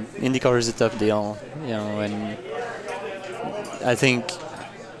 man, IndyCar is a tough deal, and I think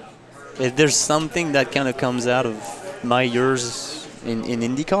if there's something that kind of comes out of my years in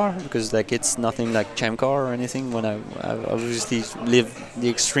IndyCar, because like it's nothing like ChampCar or anything, when I obviously lived the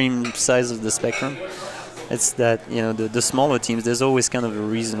extreme size of the spectrum, it's that the smaller teams, there's always kind of a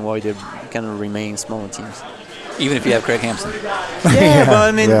reason why they kind of remain smaller teams. Even if you have Craig Hampson. Yeah, but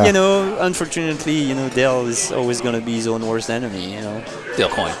I mean, unfortunately, Dale is always going to be his own worst enemy, Dale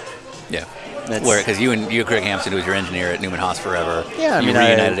Coyne. Yeah. Because you and Craig Hampson, who was your engineer at Newman Haas forever, you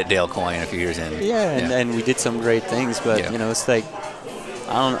reunited at Dale Coyne a few years in. And we did some great things, but it's like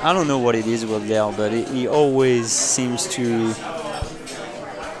I don't know what it is with Dale, but he always seems to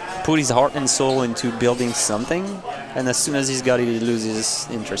put his heart and soul into building something, and as soon as he's got it, he loses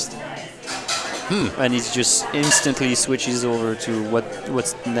interest. And he just instantly switches over to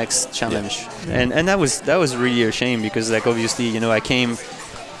what's the next challenge. And that was really a shame, because like obviously I came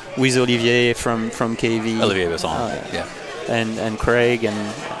with Olivier from KV. Olivier was on, and Craig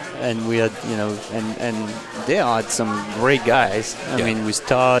and we had and they had some great guys. I mean, with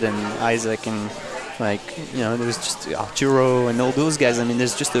Todd and Isaac and there was just Arturo and all those guys. I mean,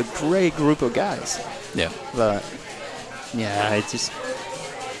 there's just a great group of guys. Yeah. But yeah, it just.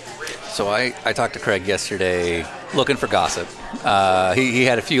 So I talked to Craig yesterday looking for gossip. He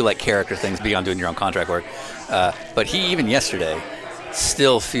had a few character things beyond doing your own contract work. But he, even yesterday,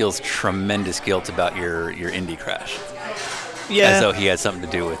 still feels tremendous guilt about your Indy crash. Yeah. As though he had something to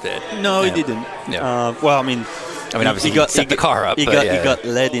do with it. No, he didn't. Yeah. Obviously he set the car up. He got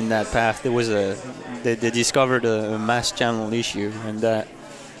led in that path. There was they discovered a mass channel issue, and that,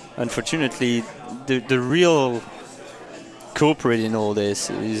 unfortunately, the real culprit in all this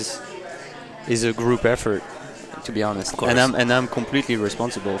is a group effort. to be honest. Of course. And I'm completely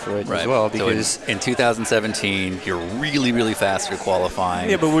responsible for it as well, because so in 2017 you're really, really fast for qualifying.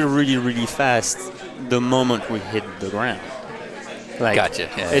 yeah, but we're really, really fast the moment we hit the ground. Like, Gotcha.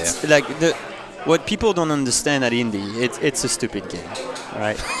 Yeah, it's like what people don't understand at Indy. It's a stupid game,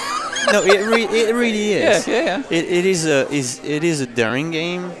 right? No, it really is. Yeah. It is a daring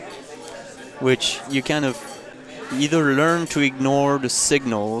game, which you kind of either learn to ignore the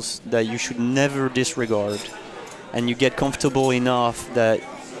signals that you should never disregard, and you get comfortable enough that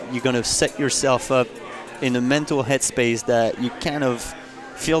you're gonna set yourself up in a mental headspace that you kind of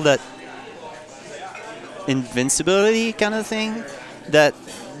feel that invincibility kind of thing, that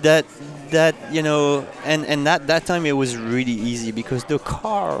you know, and that time it was really easy because the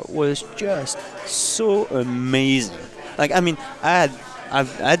car was just so amazing. Like, I mean,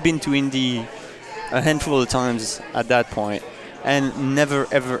 I'd been to Indy a handful of times at that point, and never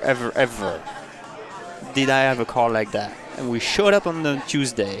ever did I have a car like that. And we showed up on the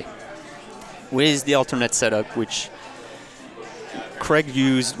Tuesday with the alternate setup, which Craig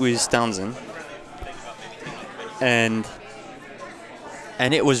used with Townsend, and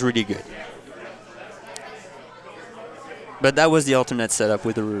it was really good. But that was the alternate setup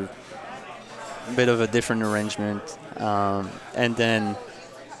with a bit of a different arrangement. And then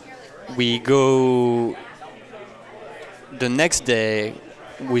we go the next day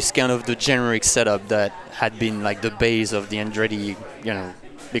with kind of the generic setup that had been like the base of the Andretti, you know,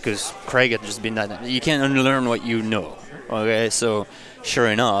 because Craig had just been that. You can't unlearn what you know. Okay, so sure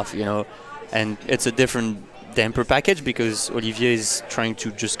enough, you know, and it's a different damper package because Olivier is trying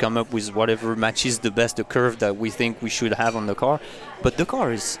to just come up with whatever matches the best the curve that we think we should have on the car. But the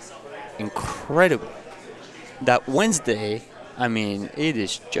car is incredible. That Wednesday, I mean, it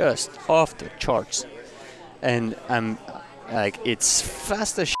is just off the charts. And I'm like, it's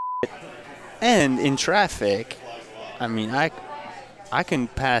fast as shit. And in traffic, I mean, I can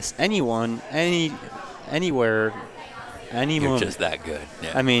pass anyone, anywhere, any You're moment. just that good.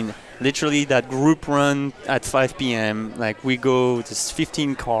 Yeah. I mean, literally that group run at 5 p.m., like we go, there's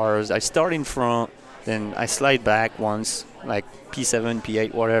 15 cars. I start in front, then I slide back once, like P7,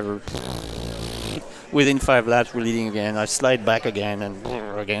 P8, whatever. Within 5 laps, we're leading again. I slide back again and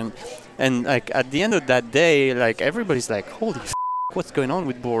again. And like at the end of that day, like everybody's like, holy f***, what's going on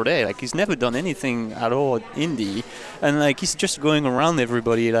with Bourdais? Like he's never done anything at all at Indy. And like he's just going around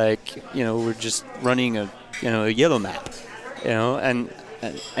everybody like, you know, we're just running a yellow map, you know, and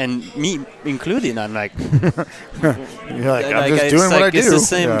me included. I'm like, you're like, I'm just doing what I do. It's the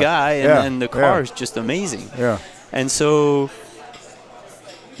same guy, and the car is just amazing. Yeah. And so,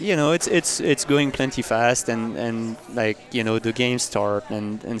 you know, it's going plenty fast, and like, you know, the games start,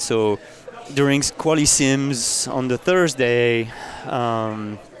 and so during quali sims on the Thursday,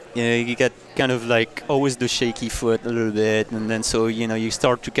 you know, you get kind of like always the shaky foot a little bit, and then so, you know, you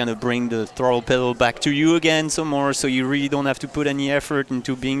start to kind of bring the throttle pedal back to you again some more, so you really don't have to put any effort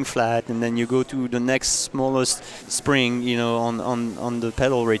into being flat, and then you go to the next smallest spring, you know, on the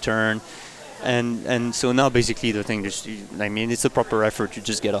pedal return, and so now basically the thing just, I mean, it's a proper effort to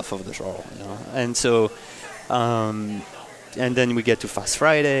just get off of the throttle, you know, and so and then we get to Fast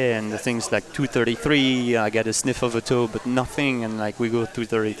Friday, and the thing's like 233. I get a sniff of a toe, but nothing, and like we go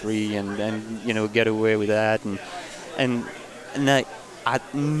 233, and you know, get away with that, and like at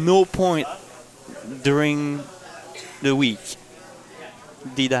no point during the week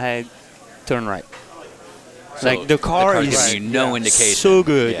did I turn right. So like the car is gives you no indication. So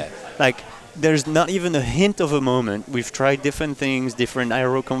good. Yeah. Like there's not even a hint of a moment. We've tried different things, different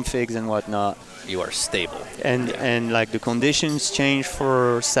aero configs and whatnot. You are stable. And like the conditions changed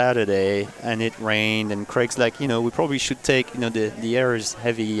for Saturday, and it rained, and Craig's like, you know, we probably should take, you know, the air is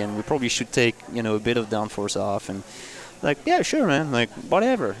heavy, and we probably should take, you know, a bit of downforce off, and like, yeah, sure, man, like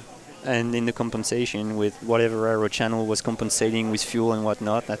whatever. And in the compensation with whatever aero channel was compensating with fuel and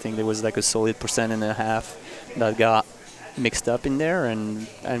whatnot, I think there was like a solid 1.5% that got mixed up in there, and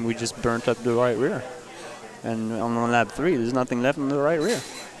we just burnt up the right rear. And on lap 3, there's nothing left on the right rear.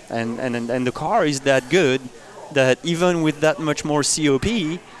 And the car is that good that even with that much more COP,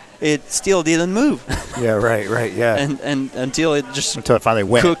 it still didn't move. Yeah, right, yeah. and until it finally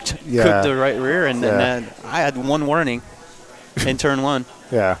went. Cooked the right rear, and then I had one warning in turn 1.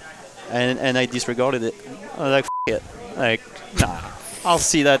 Yeah. And I disregarded it. I was like, it. Like, nah, I'll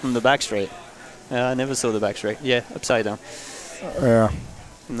see that in the back straight. I never saw the back straight. Yeah, upside down. Yeah.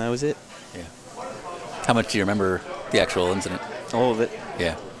 And that was it. Yeah. How much do you remember the actual incident? All of it.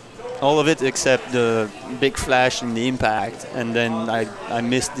 Yeah. All of it except the big flash and the impact, and then I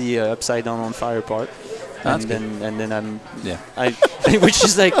missed the upside down on fire part. That's and then I'm Yeah. which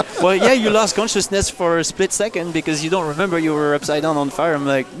is like, well, yeah, you lost consciousness for a split second because you don't remember you were upside down on fire. I'm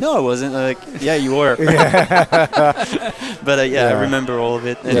like, no, I wasn't. Like, yeah, you were. But I remember all of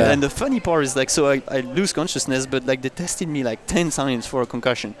it. And the funny part is like, so I lose consciousness, but like they tested me like 10 times for a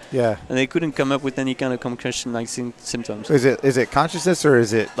concussion. Yeah. And they couldn't come up with any kind of concussion like symptoms. Is it consciousness or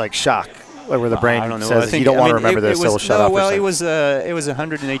is it like shock? Like where the brain I don't know. says you don't want to remember this, so it'll shut off. Well, it was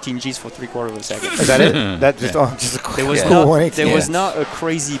 118 Gs for 3/4 of a second. Is that it? That just just a There was cool was not a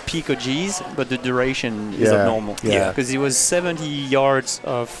crazy peak of Gs, but the duration is abnormal. Yeah. Because it was 70 yards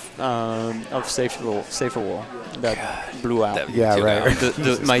of safer wall that blew out.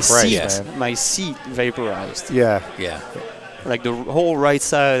 My seat vaporized. Yeah. Yeah. Like the whole right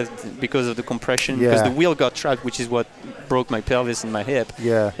side because of the compression, because the wheel got trapped, which is what broke my pelvis and my hip.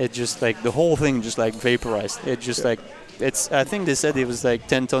 Yeah. It just like the whole thing just like vaporized. It just like I think they said it was like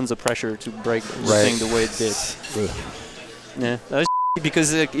 10 tons of pressure to break the thing the way it did. Yeah, that was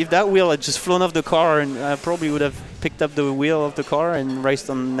because if that wheel had just flown off the car, and I probably would have picked up the wheel of the car and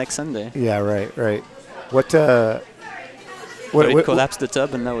raced on next Sunday. Yeah. Right. What? It collapsed the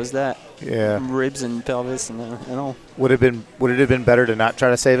tub, and that was that. Yeah. Ribs and pelvis and all. Would it have been better to not try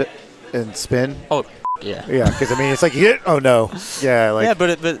to save it and spin? Oh, yeah. Yeah, because I mean it's like you hit. Oh no. Yeah. Like.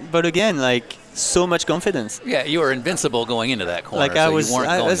 Yeah, but again, like so much confidence. Yeah, you were invincible going into that corner. Like so I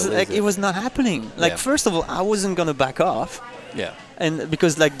was like, it was not happening. Like first of all, I wasn't gonna back off. Yeah. And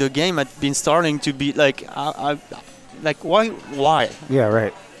because like the game had been starting to be like, I like why? Yeah.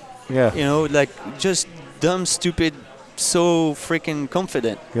 Right. Yeah. You know, like just dumb, stupid, so freaking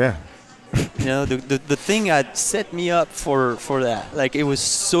confident. Yeah. You know, the thing had set me up for that. Like it was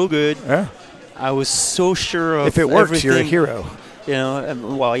so good. Yeah. I was so sure of if it works, everything. you're a hero. You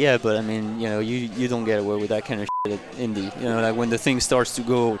know, well, yeah, but I mean, you know, you don't get away with that kind of shit at Indy. You know, like when the thing starts to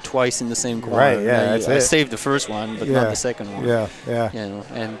go twice in the same corner. Right, yeah, I saved the first one, but not the second one. Yeah. You know,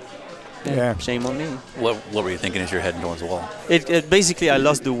 and shame on me. What were you thinking as you're heading towards the wall? It basically, I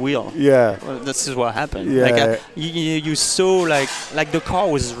lost the wheel. Yeah. Well, this is what happened. Yeah. Like you saw like the car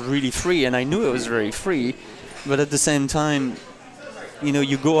was really free, and I knew it was very free, but at the same time, you know,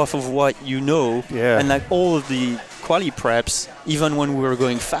 you go off of what you know, and like all of the quali preps, even when we were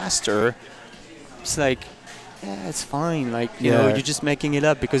going faster, it's like, yeah, it's fine. Like, you know, you're just making it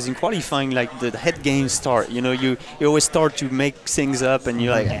up because in qualifying, like the head games start. You know, you always start to make things up, and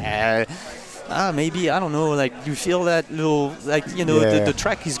you're like, maybe, I don't know. Like, you feel that little, like, you know, the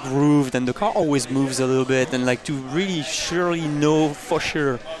track is grooved, and the car always moves a little bit, and like to really surely know for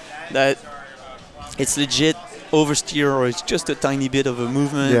sure that it's legit oversteer or it's just a tiny bit of a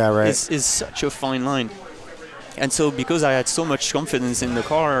movement. Yeah, right. Is such a fine line. And so because I had so much confidence in the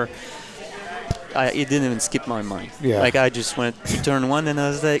car, it didn't even skip my mind. Yeah. Like I just went to turn one and I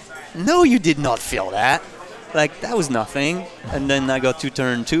was like, no, you did not feel that. Like that was nothing. And then I got to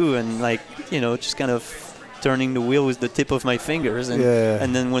turn two and like, you know, just kind of turning the wheel with the tip of my fingers. And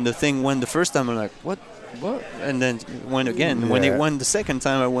and then when the thing went the first time, I'm like, what? And then went again. When it went the second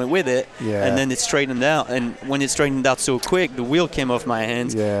time, I went with it. And then it straightened out. And when it straightened out so quick, the wheel came off my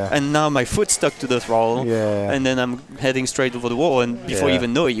hands. And now my foot stuck to the throttle. And then I'm heading straight over the wall. And before you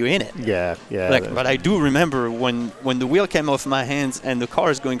even know it, you're in it. Like, but I do remember when the wheel came off my hands and the car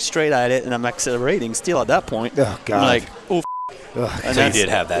is going straight at it and I'm accelerating still at that point. Oh, God. I'm like, oh, and so you did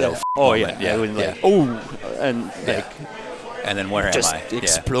have that. Moment. Like, oh, and like, and then where just am I?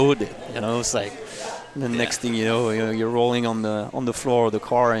 Exploded. You know, it's like. The next thing you know, you're rolling on the floor of the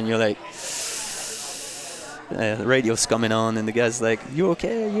car, and you're like, the radio's coming on, and the guy's like, "You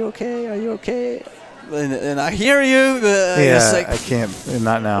okay? Are you okay? Are you okay?" And I hear you. It's like, I can't.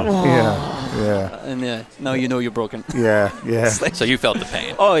 Not now. And now you know you're broken. Like, so you felt the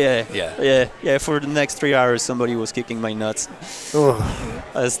pain. Oh yeah. For the next 3 hours, somebody was kicking my nuts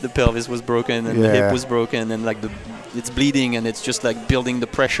as the pelvis was broken and the hip was broken, and like it's bleeding, and it's just like building the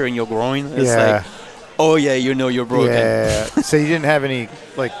pressure in your groin. It's like, oh yeah, you know you're broken. Yeah. So you didn't have any,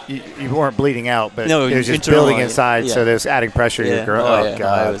 like, you weren't bleeding out, but no, it was just building inside, so there's adding pressure to your groin. Oh,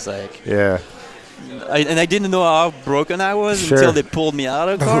 God. I was like, I didn't know how broken I was until they pulled me out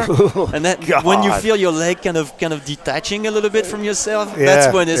of the car. And that when you feel your leg kind of detaching a little bit from yourself,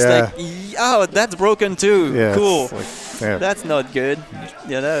 that's when it's like, oh, that's broken too. Cool. Like, that's not good.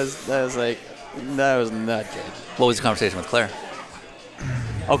 Yeah, that was not good. What was the conversation with Claire?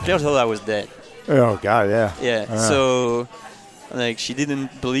 Oh, Claire thought I was dead. Oh, God, Yeah. So, like, she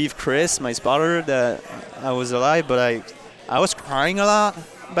didn't believe Chris, my spotter, that I was alive, but I was crying a lot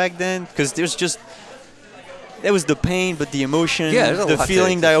back then because there's just there was the pain, but the emotion, the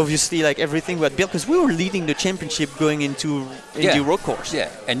feeling that obviously like everything we had built, because we were leading the championship going into Indy road course. Yeah,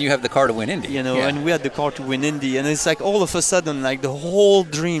 and you have the car to win Indy. You know, and we had the car to win Indy, and it's like all of a sudden, like the whole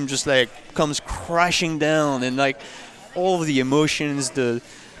dream just like comes crashing down, and like all of the emotions,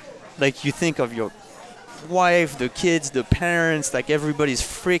 like you think of your wife, the kids, the parents, like everybody's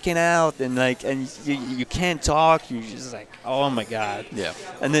freaking out, and you can't talk. You're just like, oh my god. Yeah.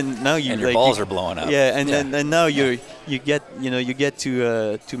 And then now you and your balls are blowing up. Yeah, and now you get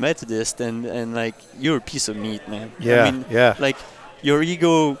to Methodist, and like you're a piece of meat, man. Yeah. I mean, like your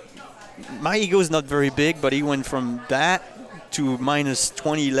ego. My ego is not very big, but it went from that to minus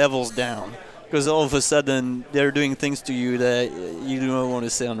 20 levels down, because all of a sudden they're doing things to you that you don't want to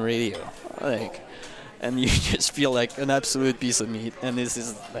say on radio, like. And you just feel like an absolute piece of meat. And this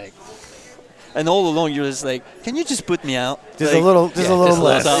is like, and all along you're just like, can you just put me out? Just like, a little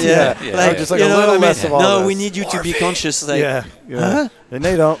less. Yeah. Like, just like a little less of all no, this. we need you to be conscious. Like, Huh? And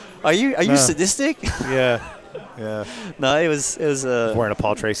they don't. Are you sadistic? Yeah. No, it was wearing a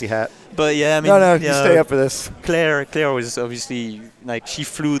Paul Tracy hat. But yeah, I mean, no, you stay up for this. Claire was obviously like, she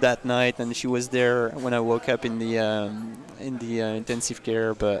flew that night, and she was there when I woke up in the intensive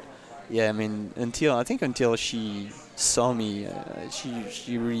care. But yeah, I mean, until she saw me,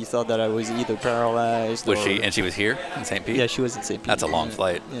 she really thought that I was either paralyzed. Was she? And she was here in St. Pete? Yeah, she was in St. Pete. That's a long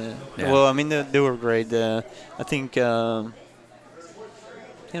flight. Yeah. Well, I mean, they were great. I think I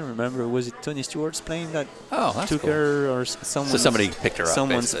can't remember. Was it Tony Stewart's plane that took her, or someone? So somebody picked her up.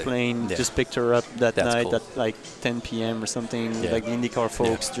 Someone's plane just picked her up that night at like 10 p.m. or something. Yeah. Like the IndyCar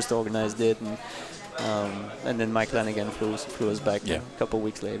folks just organized it, and then Mike Lanigan flew us back a couple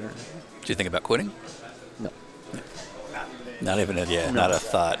weeks later. Did you think about quitting? No. Not even not a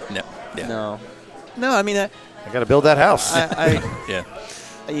thought. No. Yeah. No. I mean, I got to build that house. Yeah.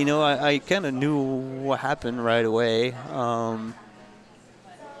 You know, I kind of knew what happened right away.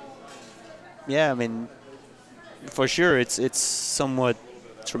 Yeah, I mean, for sure, it's somewhat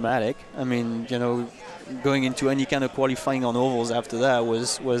traumatic. I mean, you know, going into any kind of qualifying on ovals after that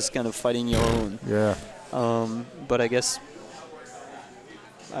was kind of fighting your own. Yeah. But I guess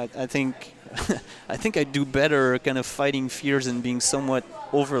I think I do better kind of fighting fears and being somewhat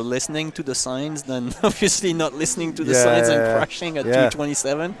over listening to the signs than obviously not listening to the signs and crashing at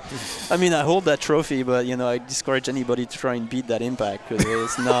 227. I mean, I hold that trophy, but you know, I discourage anybody to try and beat that impact, because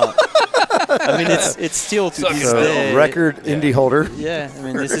it's not. I mean, it's still to this day. Record Indy holder. Yeah, I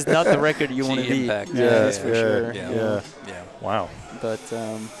mean, this is not the record you want to beat. Yeah, that's for sure. Yeah. Wow. But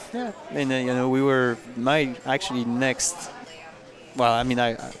yeah, and you know, we were actually next. Well, I mean,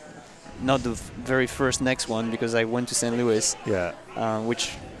 I not the very first next one, because I went to St. Louis. Yeah.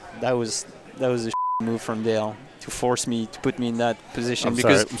 Which that was a move from Dale to force me to put me in that position. I'm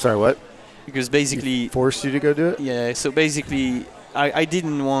sorry. What? Because basically he forced you to go do it. Yeah. So basically, I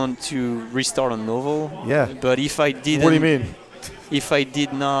didn't want to restart on Novo. Yeah. But if I didn't. What do you mean? If I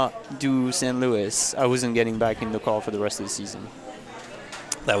did not do St. Louis, I wasn't getting back in the car for the rest of the season.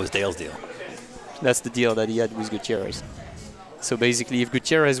 That was Dale's deal. That's the deal that he had with Gutierrez. So basically, if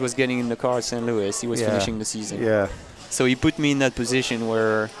Gutierrez was getting in the car at St. Louis, he was finishing the season. Yeah. So he put me in that position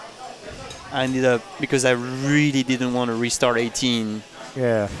where I ended up, because I really didn't want to restart 18.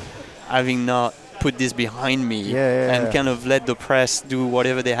 Yeah. Having not put this behind me and kind of let the press do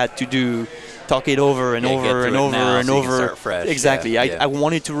whatever they had to do, talk it over and over and over and over. Fresh. Exactly. I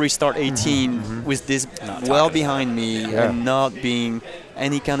wanted to restart 18 with this well behind me and not being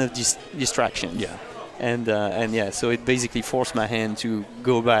any kind of distraction. Yeah. And so it basically forced my hand to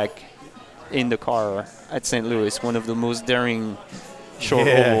go back in the car at St. Louis, one of the most daring short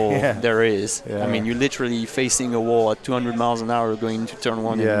oval there is. Yeah. I mean, you're literally facing a wall at 200 miles an hour going into turn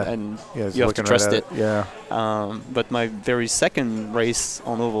one, and you have to trust it. Yeah. But my very second race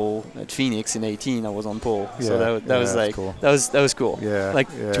on oval at Phoenix in 18, I was on pole. So that was like cool. that was cool. Yeah. Like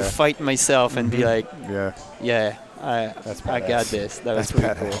to fight myself and be like, I got this. That's pretty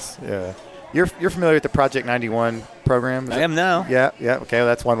badass. Cool. Yeah. You're familiar with the Project 91 program? I am now. Yeah. Okay, well,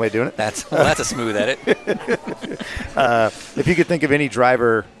 that's one way of doing it. That's a smooth edit. If you could think of any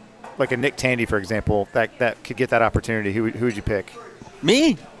driver, like a Nick Tandy, for example, that could get that opportunity, who would you pick?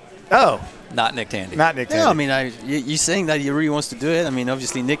 Me? Oh. Not Nick Tandy. Not Nick Tandy. Yeah, I mean, you saying that he really wants to do it. I mean,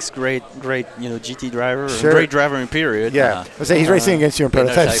 obviously Nick's great, GT driver, great driver in period. Yeah. I say he's racing against you in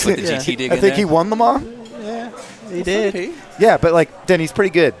prototypes. With the GT dig I think he won them all. Yeah, he did. Yeah, but then he's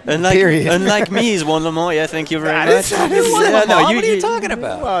pretty good. Unlike me, he's won Le Mans. Yeah, thank you very much. What are you talking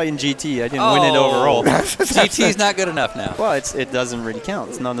about? Well, in GT, I didn't win it overall. GT's not good enough now. Well, it doesn't really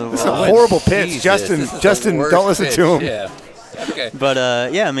count. It's not overall. It's a horrible pitch. Justin, don't listen to him. Yeah. Okay. But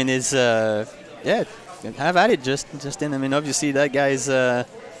I mean, it's have at it, Justin. I mean, obviously that guy's. I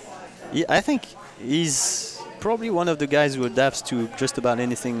think he's probably one of the guys who adapts to just about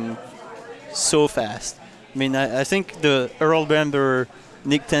anything so fast. I mean, I think the Earl Bamber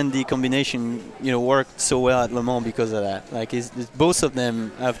Nick Tandy combination, worked so well at Le Mans because of that. Like, both of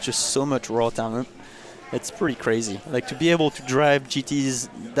them have just so much raw talent. It's pretty crazy. Like, to be able to drive GTs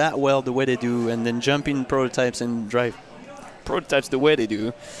that well the way they do, and then jump in prototypes and drive prototypes the way they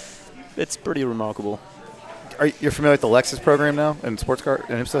do, it's pretty remarkable. You're familiar with the Lexus program now in sports car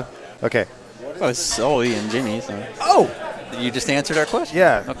in IMSA? Okay. Oh, it's Sully and Jimmy. So. Oh! You just answered our question?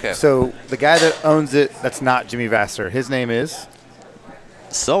 Yeah. Okay. So the guy that owns it, that's not Jimmy Vasser. His name is?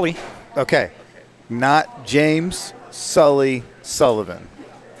 Sully. Okay. Not James Sully Sullivan.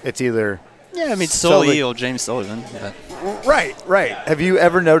 It's either... Yeah, I mean, Sully or James Sullivan. But. Right. Have you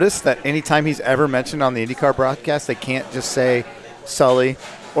ever noticed that anytime he's ever mentioned on the IndyCar broadcast, they can't just say Sully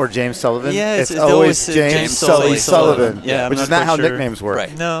or James Sullivan? Yeah, it's always James Sully Sullivan. Yeah, which is not how nicknames work.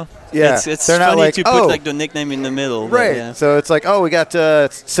 Right. No. Yeah, it's they're funny not like, to put the nickname in the middle. Right. Yeah. So it's like, we got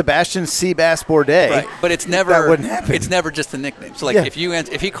Sebastien Bourdais. Right. But it's never that wouldn't happen. It's never just the nickname. So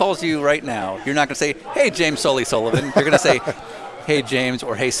if he calls you right now, you're not going to say, "Hey James Sully Sullivan." You're going to say, "Hey James"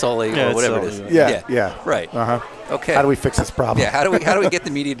 or "Hey Sully" or whatever Sully, it is. Yeah. Right. Okay. How do we fix this problem? Yeah. How do we get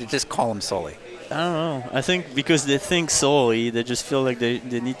the media to just call him Sully? I don't know. I think because they think Sully, they just feel like they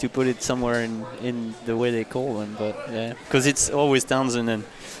need to put it somewhere in the way they call him. But yeah, because it's always Townsend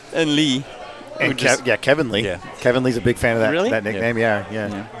and Lee. And Kevin Lee. Yeah. Kevin Lee's a big fan of that, Really? that nickname.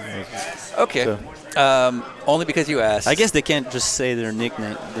 Yeah. Okay. So. Only because you asked. I guess they can't just say their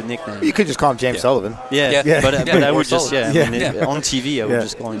nickname. The nickname. You could just call him James Sullivan. Yeah. But I would just on TV I would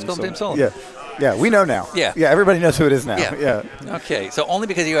just call him James Sullivan. Yeah, we know now. Yeah. Yeah, everybody knows who it is now. Yeah. Okay, so only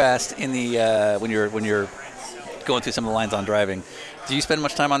because you asked in the when you're going through some of the lines on driving, do you spend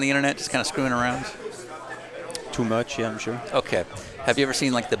much time on the internet just kind of screwing around? Too much, yeah, I'm sure. Okay. Have you ever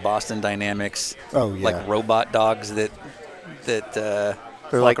seen like the Boston Dynamics? Oh yeah. Like robot dogs that they're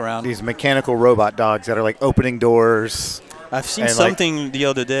walk like around? these mechanical robot dogs that are like opening doors. I've seen something the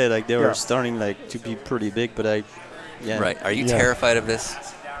other day, like they were starting like to be pretty big, but Right. Are you terrified of this?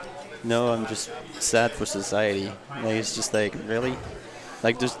 No, I'm just sad for society. Like, it's just like, really?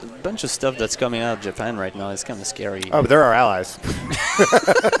 Like, there's a bunch of stuff that's coming out of Japan right now. It's kind of scary. Oh, but they're our allies.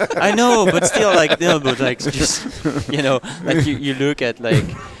 I know, but still, like, just, like you look at, like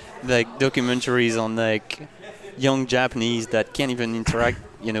documentaries on, like, young Japanese that can't even interact,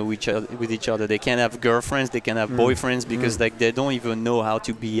 with each other. They can't have girlfriends, they can't have boyfriends because, like, they don't even know how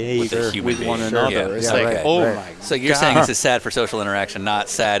to behave with one another. Yeah. It's like, my God. So you're saying this is sad for social interaction, not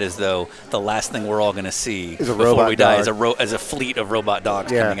sad as though the last thing we're all going to see before we die is a fleet of robot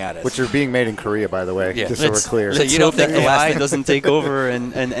dogs coming at us. Which are being made in Korea, by the way, just so we're clear. So you don't think the AI doesn't take over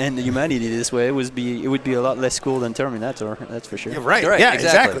and humanity this way? It would be a lot less cool than Terminator, that's for sure. Yeah, right. Yeah,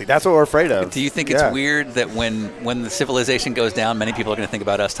 exactly. That's what we're afraid of. Do you think it's weird that when the civilization goes down, many people are going to think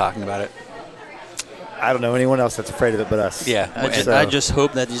about us talking about it? I don't know anyone else that's afraid of it but us. Yeah. I just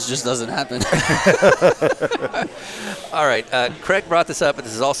hope that this just doesn't happen. All right. Craig brought this up, but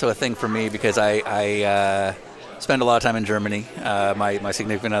this is also a thing for me because I spend a lot of time in Germany. My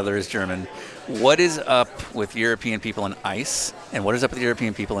significant other is German. What is up with European people in ice, and what is up with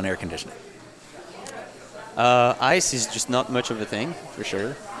European people in air conditioning? Ice is just not much of a thing, for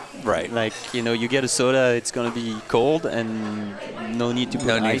sure. Right. Like, you get a soda, it's going to be cold and no need to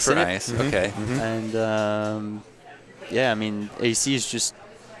put ice in it. ice. Mm-hmm. Okay. Mm-hmm. And, I mean, AC is just,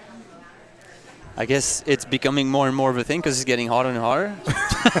 I guess it's becoming more and more of a thing because it's getting hotter and hotter.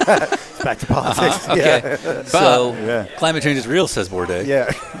 Back to politics. Okay. So, climate change is real, says Bourdais.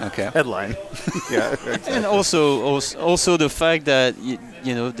 Yeah. Okay. Headline. Yeah. Exactly. And also the fact that,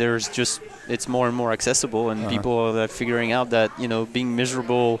 there's just, it's more and more accessible, and people are figuring out that being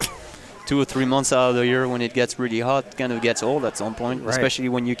miserable 2 or 3 months out of the year when it gets really hot kind of gets old at some point, especially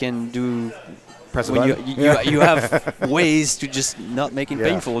when you can do press a when button. you have ways to just not make it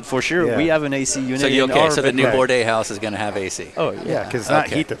painful. For sure, we have an AC unit. So the new Bourdais house is going to have AC. Oh yeah, because it's not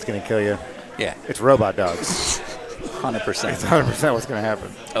heat that's going to kill you. Yeah, it's robot dogs. 100%. It's 100% what's going to happen.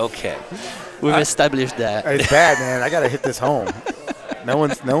 Okay, we've established that. It's bad, man. I got to hit this home. No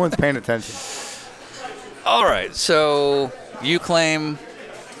one's paying attention. All right, so you claim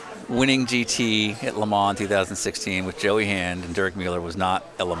winning GT at Le Mans in 2016 with Joey Hand and Dirk Mueller was not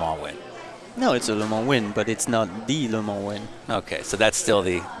a Le Mans win. No, it's a Le Mans win, but it's not the Le Mans win. Okay, so that's still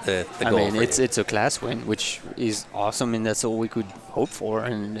the goal. I mean, it's a class win, which is awesome, and that's all we could hope for.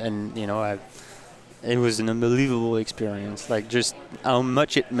 And it was an unbelievable experience. Like, just how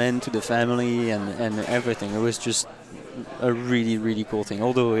much it meant to the family and everything. It was just a really, really cool thing.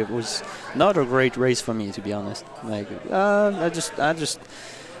 Although it was not a great race for me, to be honest. Like, I just,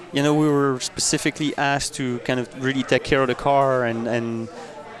 we were specifically asked to kind of really take care of the car, and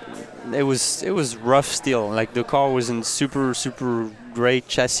it was rough still. Like, the car wasn't super great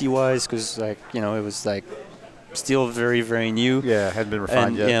chassis wise, because it was like still very, very new. Yeah, hadn't been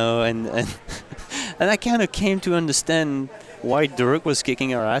refined yet. And I kind of came to understand why Dirk was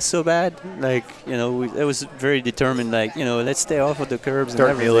kicking our ass so bad. Like, it was very determined, like, let's stay off of the curbs Dirk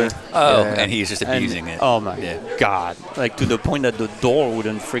and everything. Oh, and he's just abusing it. Oh my God. Like, to the point that the door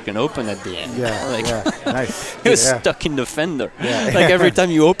wouldn't freaking open at the end. Yeah, like, nice. it was stuck in the fender. Yeah. Like, every time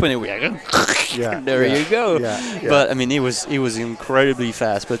you open it, we're like, there you go. Yeah. But, I mean, he was incredibly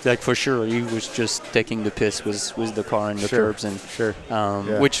fast. But, like, for sure, he was just taking the piss with the car and the curbs. And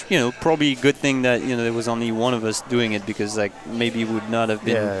which, probably a good thing that, there was only one of us doing it, because, like, maybe would not have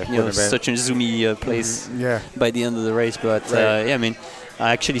been such a zoomy place by the end of the race. But I mean,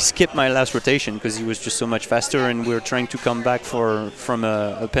 I actually skipped my last rotation because he was just so much faster, and we were trying to come back from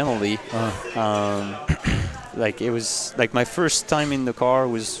a penalty. Like, it was like my first time in the car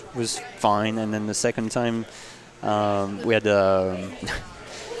was fine, and then the second time we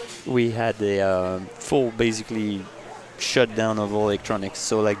had a full basically shutdown of all electronics.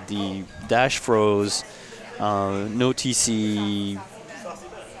 So, like, the dash froze. No TC,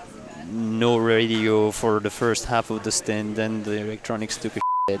 no radio for the first half of the stint, then the electronics took a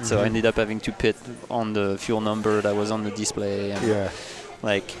shit, so I ended up having to pit on the fuel number that was on the display. And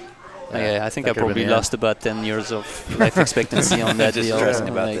I think I probably lost about 10 years of life expectancy on that deal.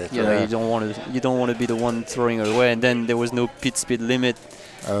 Like, you don't want to be the one throwing it away. And then there was no pit speed limit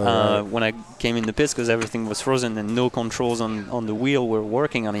when I came in the pits, because everything was frozen and no controls on the wheel were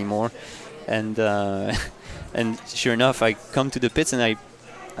working anymore. And sure enough, I come to the pits, and I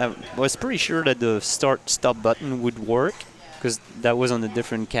was pretty sure that the start-stop button would work, because that was on a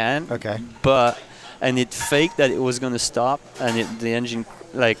different can. Okay. And it faked that it was going to stop, and the engine,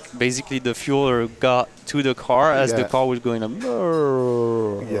 like, basically the fueler got to the car as the car was going up.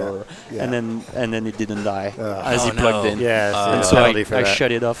 And then it didn't die as he plugged in. And so I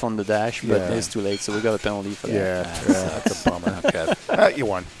shut it off on the dash, but it's too late, so we got a penalty for that. That's a bummer. You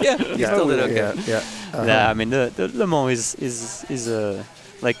won. Yeah, you still did okay. I mean, the Le Mans is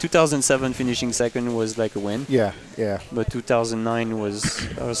like 2007 finishing second was like a win. Yeah. But 2009 was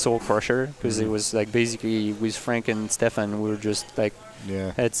a soul crusher, because it was like basically with Frank and Stefan, we were just like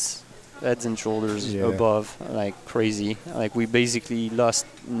heads and shoulders above, like crazy. Like, we basically lost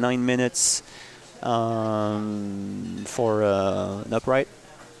 9 minutes for an upright,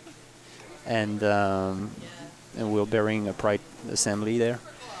 and wheel bearing upright assembly there,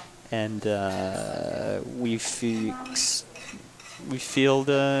 and we filled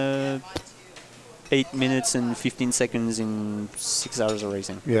 8 minutes and 15 seconds in 6 hours of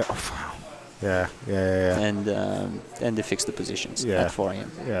racing. Yeah. Yeah. And they fixed the positions at 4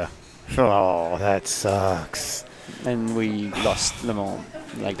 a.m. Yeah. Oh, that sucks. And we lost Le Mans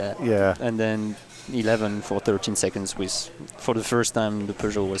like that. Yeah. And then 11 for 13 seconds for the first time, the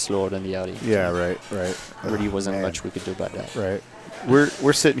Peugeot was slower than the Audi. Yeah, right. Really wasn't much we could do about that. Right.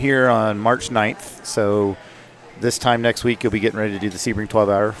 We're sitting here on March 9th, so this time next week you'll be getting ready to do the Sebring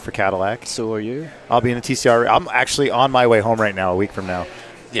 12-hour for Cadillac. So are you? I'll be in the TCR. I'm actually on my way home right now, a week from now.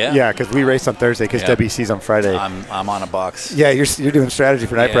 Yeah. Yeah, because we race on Thursday, because WC's on Friday. I'm on a box. Yeah, you're doing strategy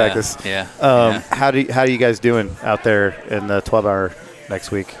for night practice. Yeah. How are you guys doing out there in the 12-hour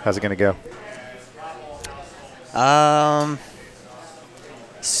next week? How's it going to go?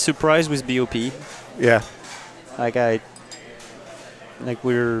 Surprised with BOP. Yeah. Like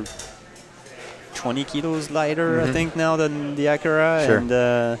we're 20 kilos lighter, I think, now than the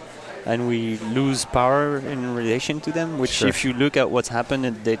Acura, and we lose power in relation to them, which if you look at what's happened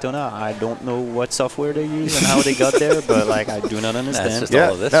at Daytona, I don't know what software they use and how they got there, but like I do not understand. That's just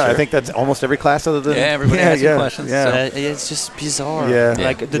all of this. I think that's almost every class other than everybody has some questions. Yeah. So it's just bizarre.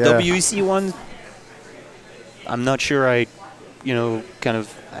 Like the WEC one, I'm not sure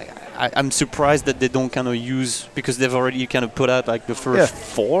I'm surprised that they don't kind of use, because they've already kind of put out like the first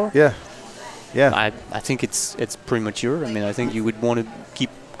 4. Yeah. I think it's premature. I mean, I think you would want to keep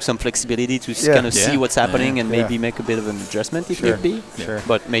some flexibility to kind of see what's happening and maybe make a bit of an adjustment if need be.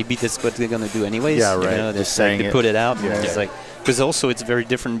 But maybe that's what they're going to do anyways. Yeah, right. They're saying they put it out. It's like, because also it's very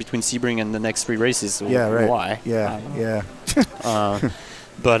different between Sebring and the next 3 races. So why? Yeah.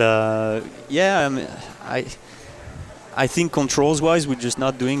 But I mean, I think controls-wise, we're just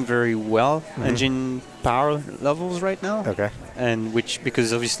not doing very well engine power levels right now. Okay. And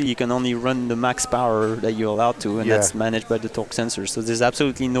because obviously you can only run the max power that you're allowed to, and that's managed by the torque sensor. So there's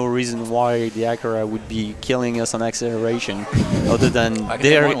absolutely no reason why the Acura would be killing us on acceleration, other than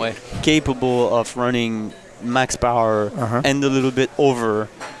they're capable of running max power and a little bit over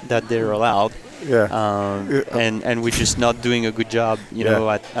that they're allowed. And we're just not doing a good job,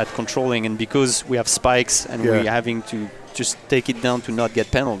 at controlling. And because we have spikes and we're having to just take it down to not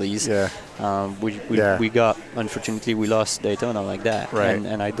get penalties, unfortunately, we lost Daytona like that. Right.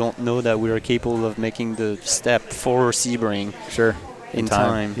 And I don't know that we are capable of making the step for Sebring in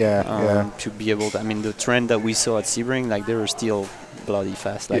time. To be able to. I mean, the trend that we saw at Sebring, like they were still bloody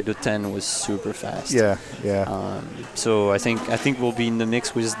fast. Like the 10 was super fast. So I think we'll be in the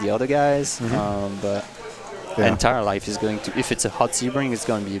mix with the other guys. But entire life is going to, if it's a hot Sebring, it's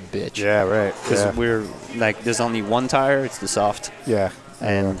going to be a bitch. Because we're like, there's only one tire. It's the soft.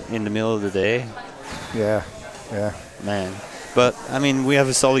 And in the middle of the day. Man. But I mean, we have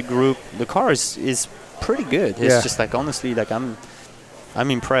a solid group. The car is pretty good. It's just like, honestly, like I'm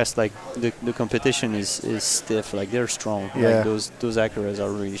impressed. Like the competition is stiff. Like they're strong. Like those Acuras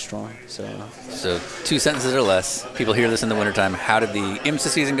are really strong. So 2 sentences or less. People hear this in the wintertime. How did the IMSA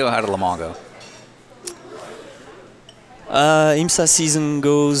season go? How did Le Mans go? IMSA season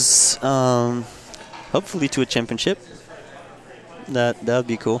goes hopefully to a championship. That'd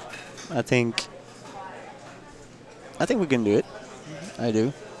be cool. I think we can do it. I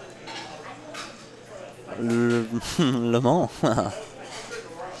do. Le Mans.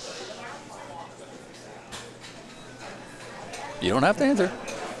 You don't have to answer.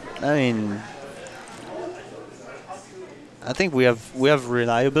 I mean, I think we have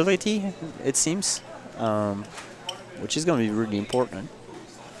reliability, it seems, which is going to be really important.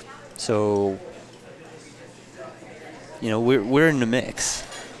 So, we're in the mix.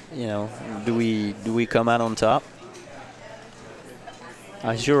 Do we come out on top?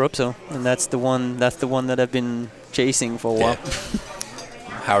 I sure hope so. And that's the one that I've been chasing for a while.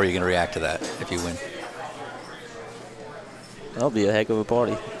 How are you going to react to that if you win? That'll be a heck of a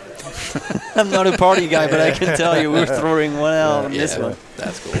party. I'm not a party guy, but I can tell you we're throwing one out on this one.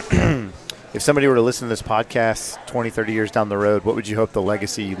 That's cool. If somebody were to listen to this podcast 20, 30 years down the road, what would you hope the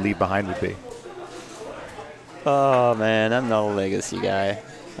legacy you leave behind would be? Oh, man, I'm not a legacy guy.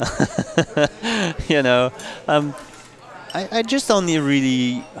 I just only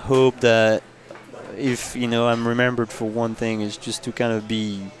really hope that if, I'm remembered for one thing, is just to kind of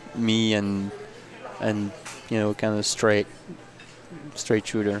be me and kind of straight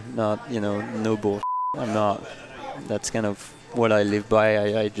shooter, not, no bull. I'm not. That's kind of what I live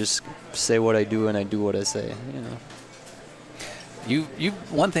by. I just say what I do and I do what I say, You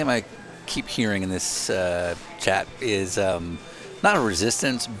one thing I keep hearing in this chat is not a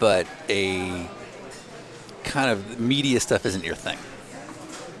resistance, but a kind of media stuff isn't your thing.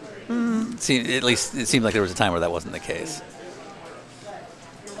 At least it seemed like there was a time where that wasn't the case.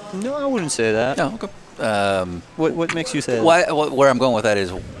 No, I wouldn't say that. No, okay. What makes you say that? Where I'm going with that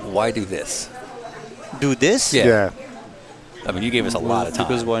is, why do this? Do this? Yeah. I mean, you gave us a lot of time.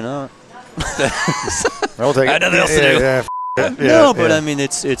 Because why not? I'll take it. I had nothing else to do. Yeah, but I mean,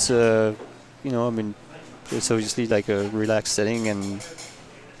 it's it's obviously like a relaxed setting, and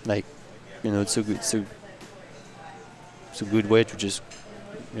like, it's a good way to just,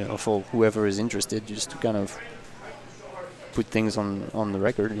 for whoever is interested, just to kind of put things on the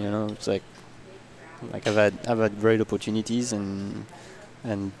record. It's like I've had great opportunities, and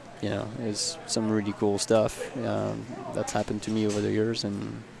there's some really cool stuff that's happened to me over the years,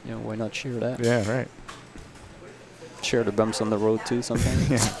 and why not share that? Yeah, right. Share the bumps on the road too sometimes.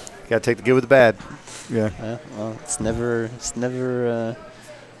 Gotta take the good with the bad. Yeah. Well, it's never. It's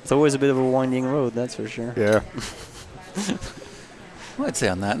always a bit of a winding road, that's for sure. Yeah. Well, I'd say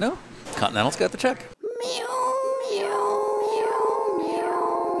on that note, Continental's got the check.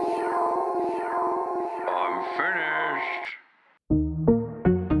 I'm finished.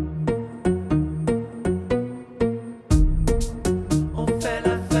 On fait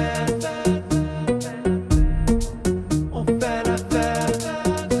la fête. On fait la fête.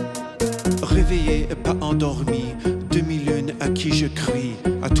 Réveillé et pas endormi, demi-lune à qui je crie,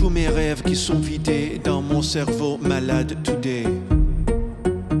 à tous mes rêves qui sont vidés dans mon cerveau malade today.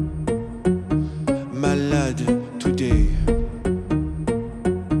 Malade today.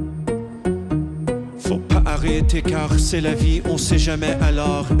 Faut pas arrêter car c'est la vie, on sait jamais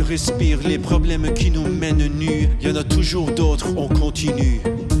alors. Respire les problèmes qui nous mènent nus. Y'en a toujours d'autres, on continue.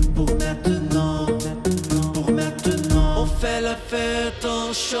 Pour maintenant, on fait la fête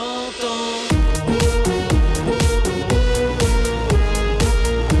en chantant.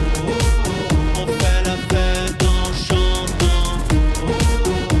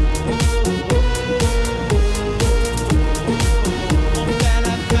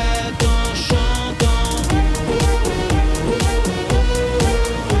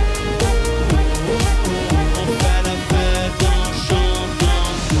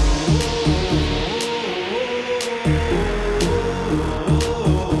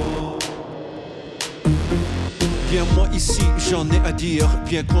 ici, j'en ai à dire.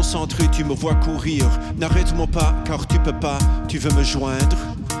 Bien concentré, tu me vois courir. N'arrête-moi pas, car tu peux pas. Tu veux me joindre?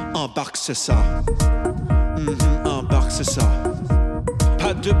 Embarque, c'est ça. Embarque, c'est ça.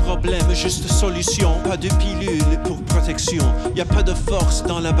 Pas de problème, juste solution. Pas de pilule pour protection. Y a pas de force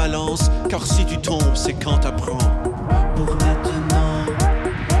dans la balance, car si tu tombes, c'est quand t'apprends. Pour maintenant,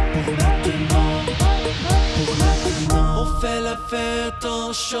 pour maintenant, pour maintenant. On fait la fête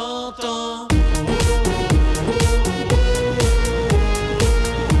en chantant.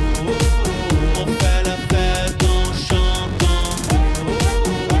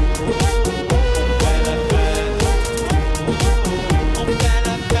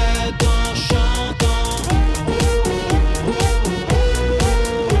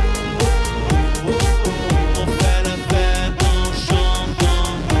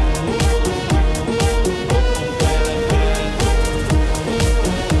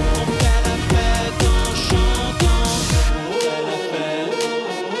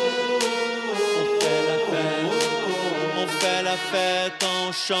 Fête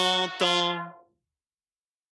en chantant.